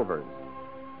Louis Silvers.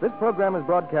 This program is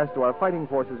broadcast to our fighting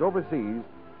forces overseas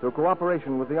through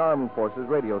cooperation with the Armed Forces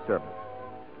Radio Service.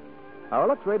 Our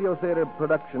Lux Radio Theater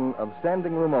production of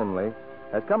Standing Room Only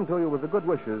has come to you with the good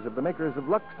wishes of the makers of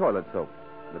Lux Toilet Soap,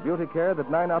 the beauty care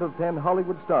that 9 out of 10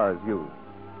 Hollywood stars use.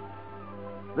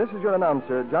 This is your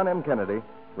announcer, John M. Kennedy,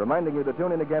 reminding you to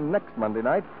tune in again next Monday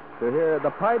night to hear The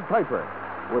Pied Piper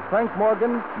with Frank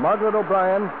Morgan, Margaret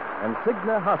O'Brien, and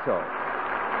Signa Hasso.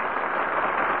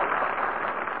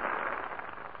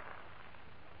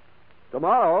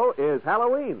 Tomorrow is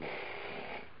Halloween.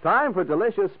 Time for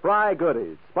delicious Spry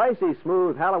goodies. Spicy,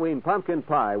 smooth Halloween pumpkin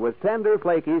pie with tender,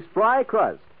 flaky Spry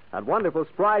crust and wonderful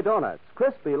Spry donuts,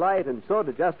 crispy, light, and so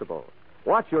digestible.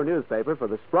 Watch your newspaper for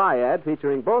the Spry ad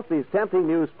featuring both these tempting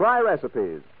new Spry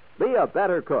recipes. Be a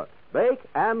better cook. Bake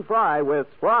and fry with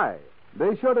Spry.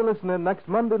 Be sure to listen in next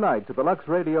Monday night to the Lux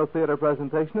Radio Theater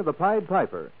presentation of The Pied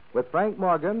Piper with Frank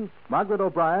Morgan, Margaret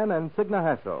O'Brien, and Signa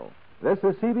Hasso. This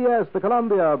is CBS, the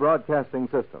Columbia Broadcasting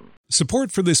System.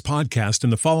 Support for this podcast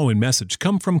and the following message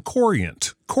come from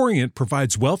Corient. Corient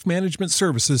provides wealth management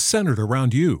services centered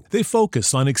around you. They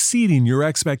focus on exceeding your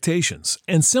expectations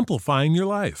and simplifying your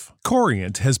life.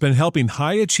 Corient has been helping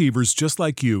high achievers just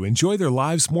like you enjoy their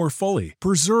lives more fully,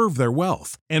 preserve their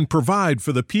wealth, and provide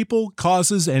for the people,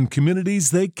 causes, and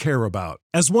communities they care about.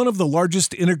 As one of the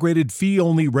largest integrated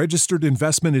fee-only registered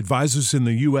investment advisors in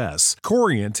the U.S.,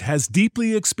 Corient has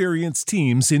deeply experienced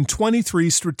teams in 23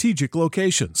 strategic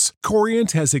locations.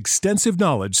 Corient has extensive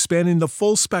knowledge spanning the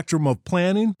full spectrum of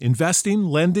planning, investing,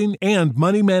 lending, and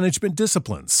money management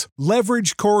disciplines.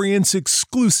 Leverage Corient's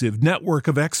exclusive network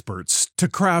of experts to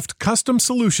craft custom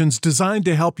solutions designed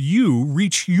to help you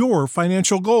reach your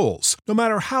financial goals, no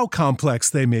matter how complex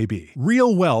they may be.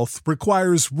 Real wealth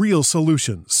requires real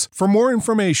solutions. For more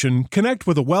information, connect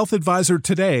with a wealth advisor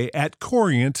today at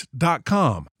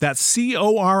Corient.com. That's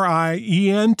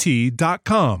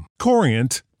Corient.com.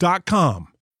 Corient.com.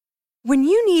 When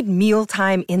you need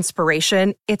mealtime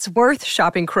inspiration, it's worth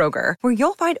shopping Kroger, where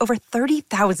you'll find over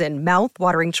 30,000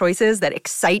 mouth-watering choices that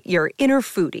excite your inner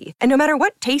foodie. And no matter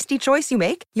what tasty choice you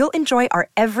make, you'll enjoy our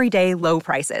everyday low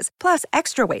prices, plus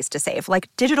extra ways to save, like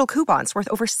digital coupons worth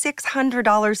over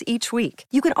 $600 each week.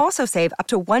 You can also save up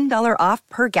to $1 off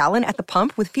per gallon at the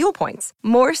pump with fuel points.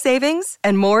 More savings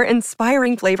and more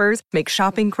inspiring flavors make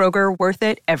shopping Kroger worth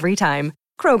it every time.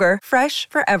 Kroger, fresh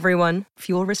for everyone.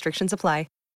 Fuel restrictions apply.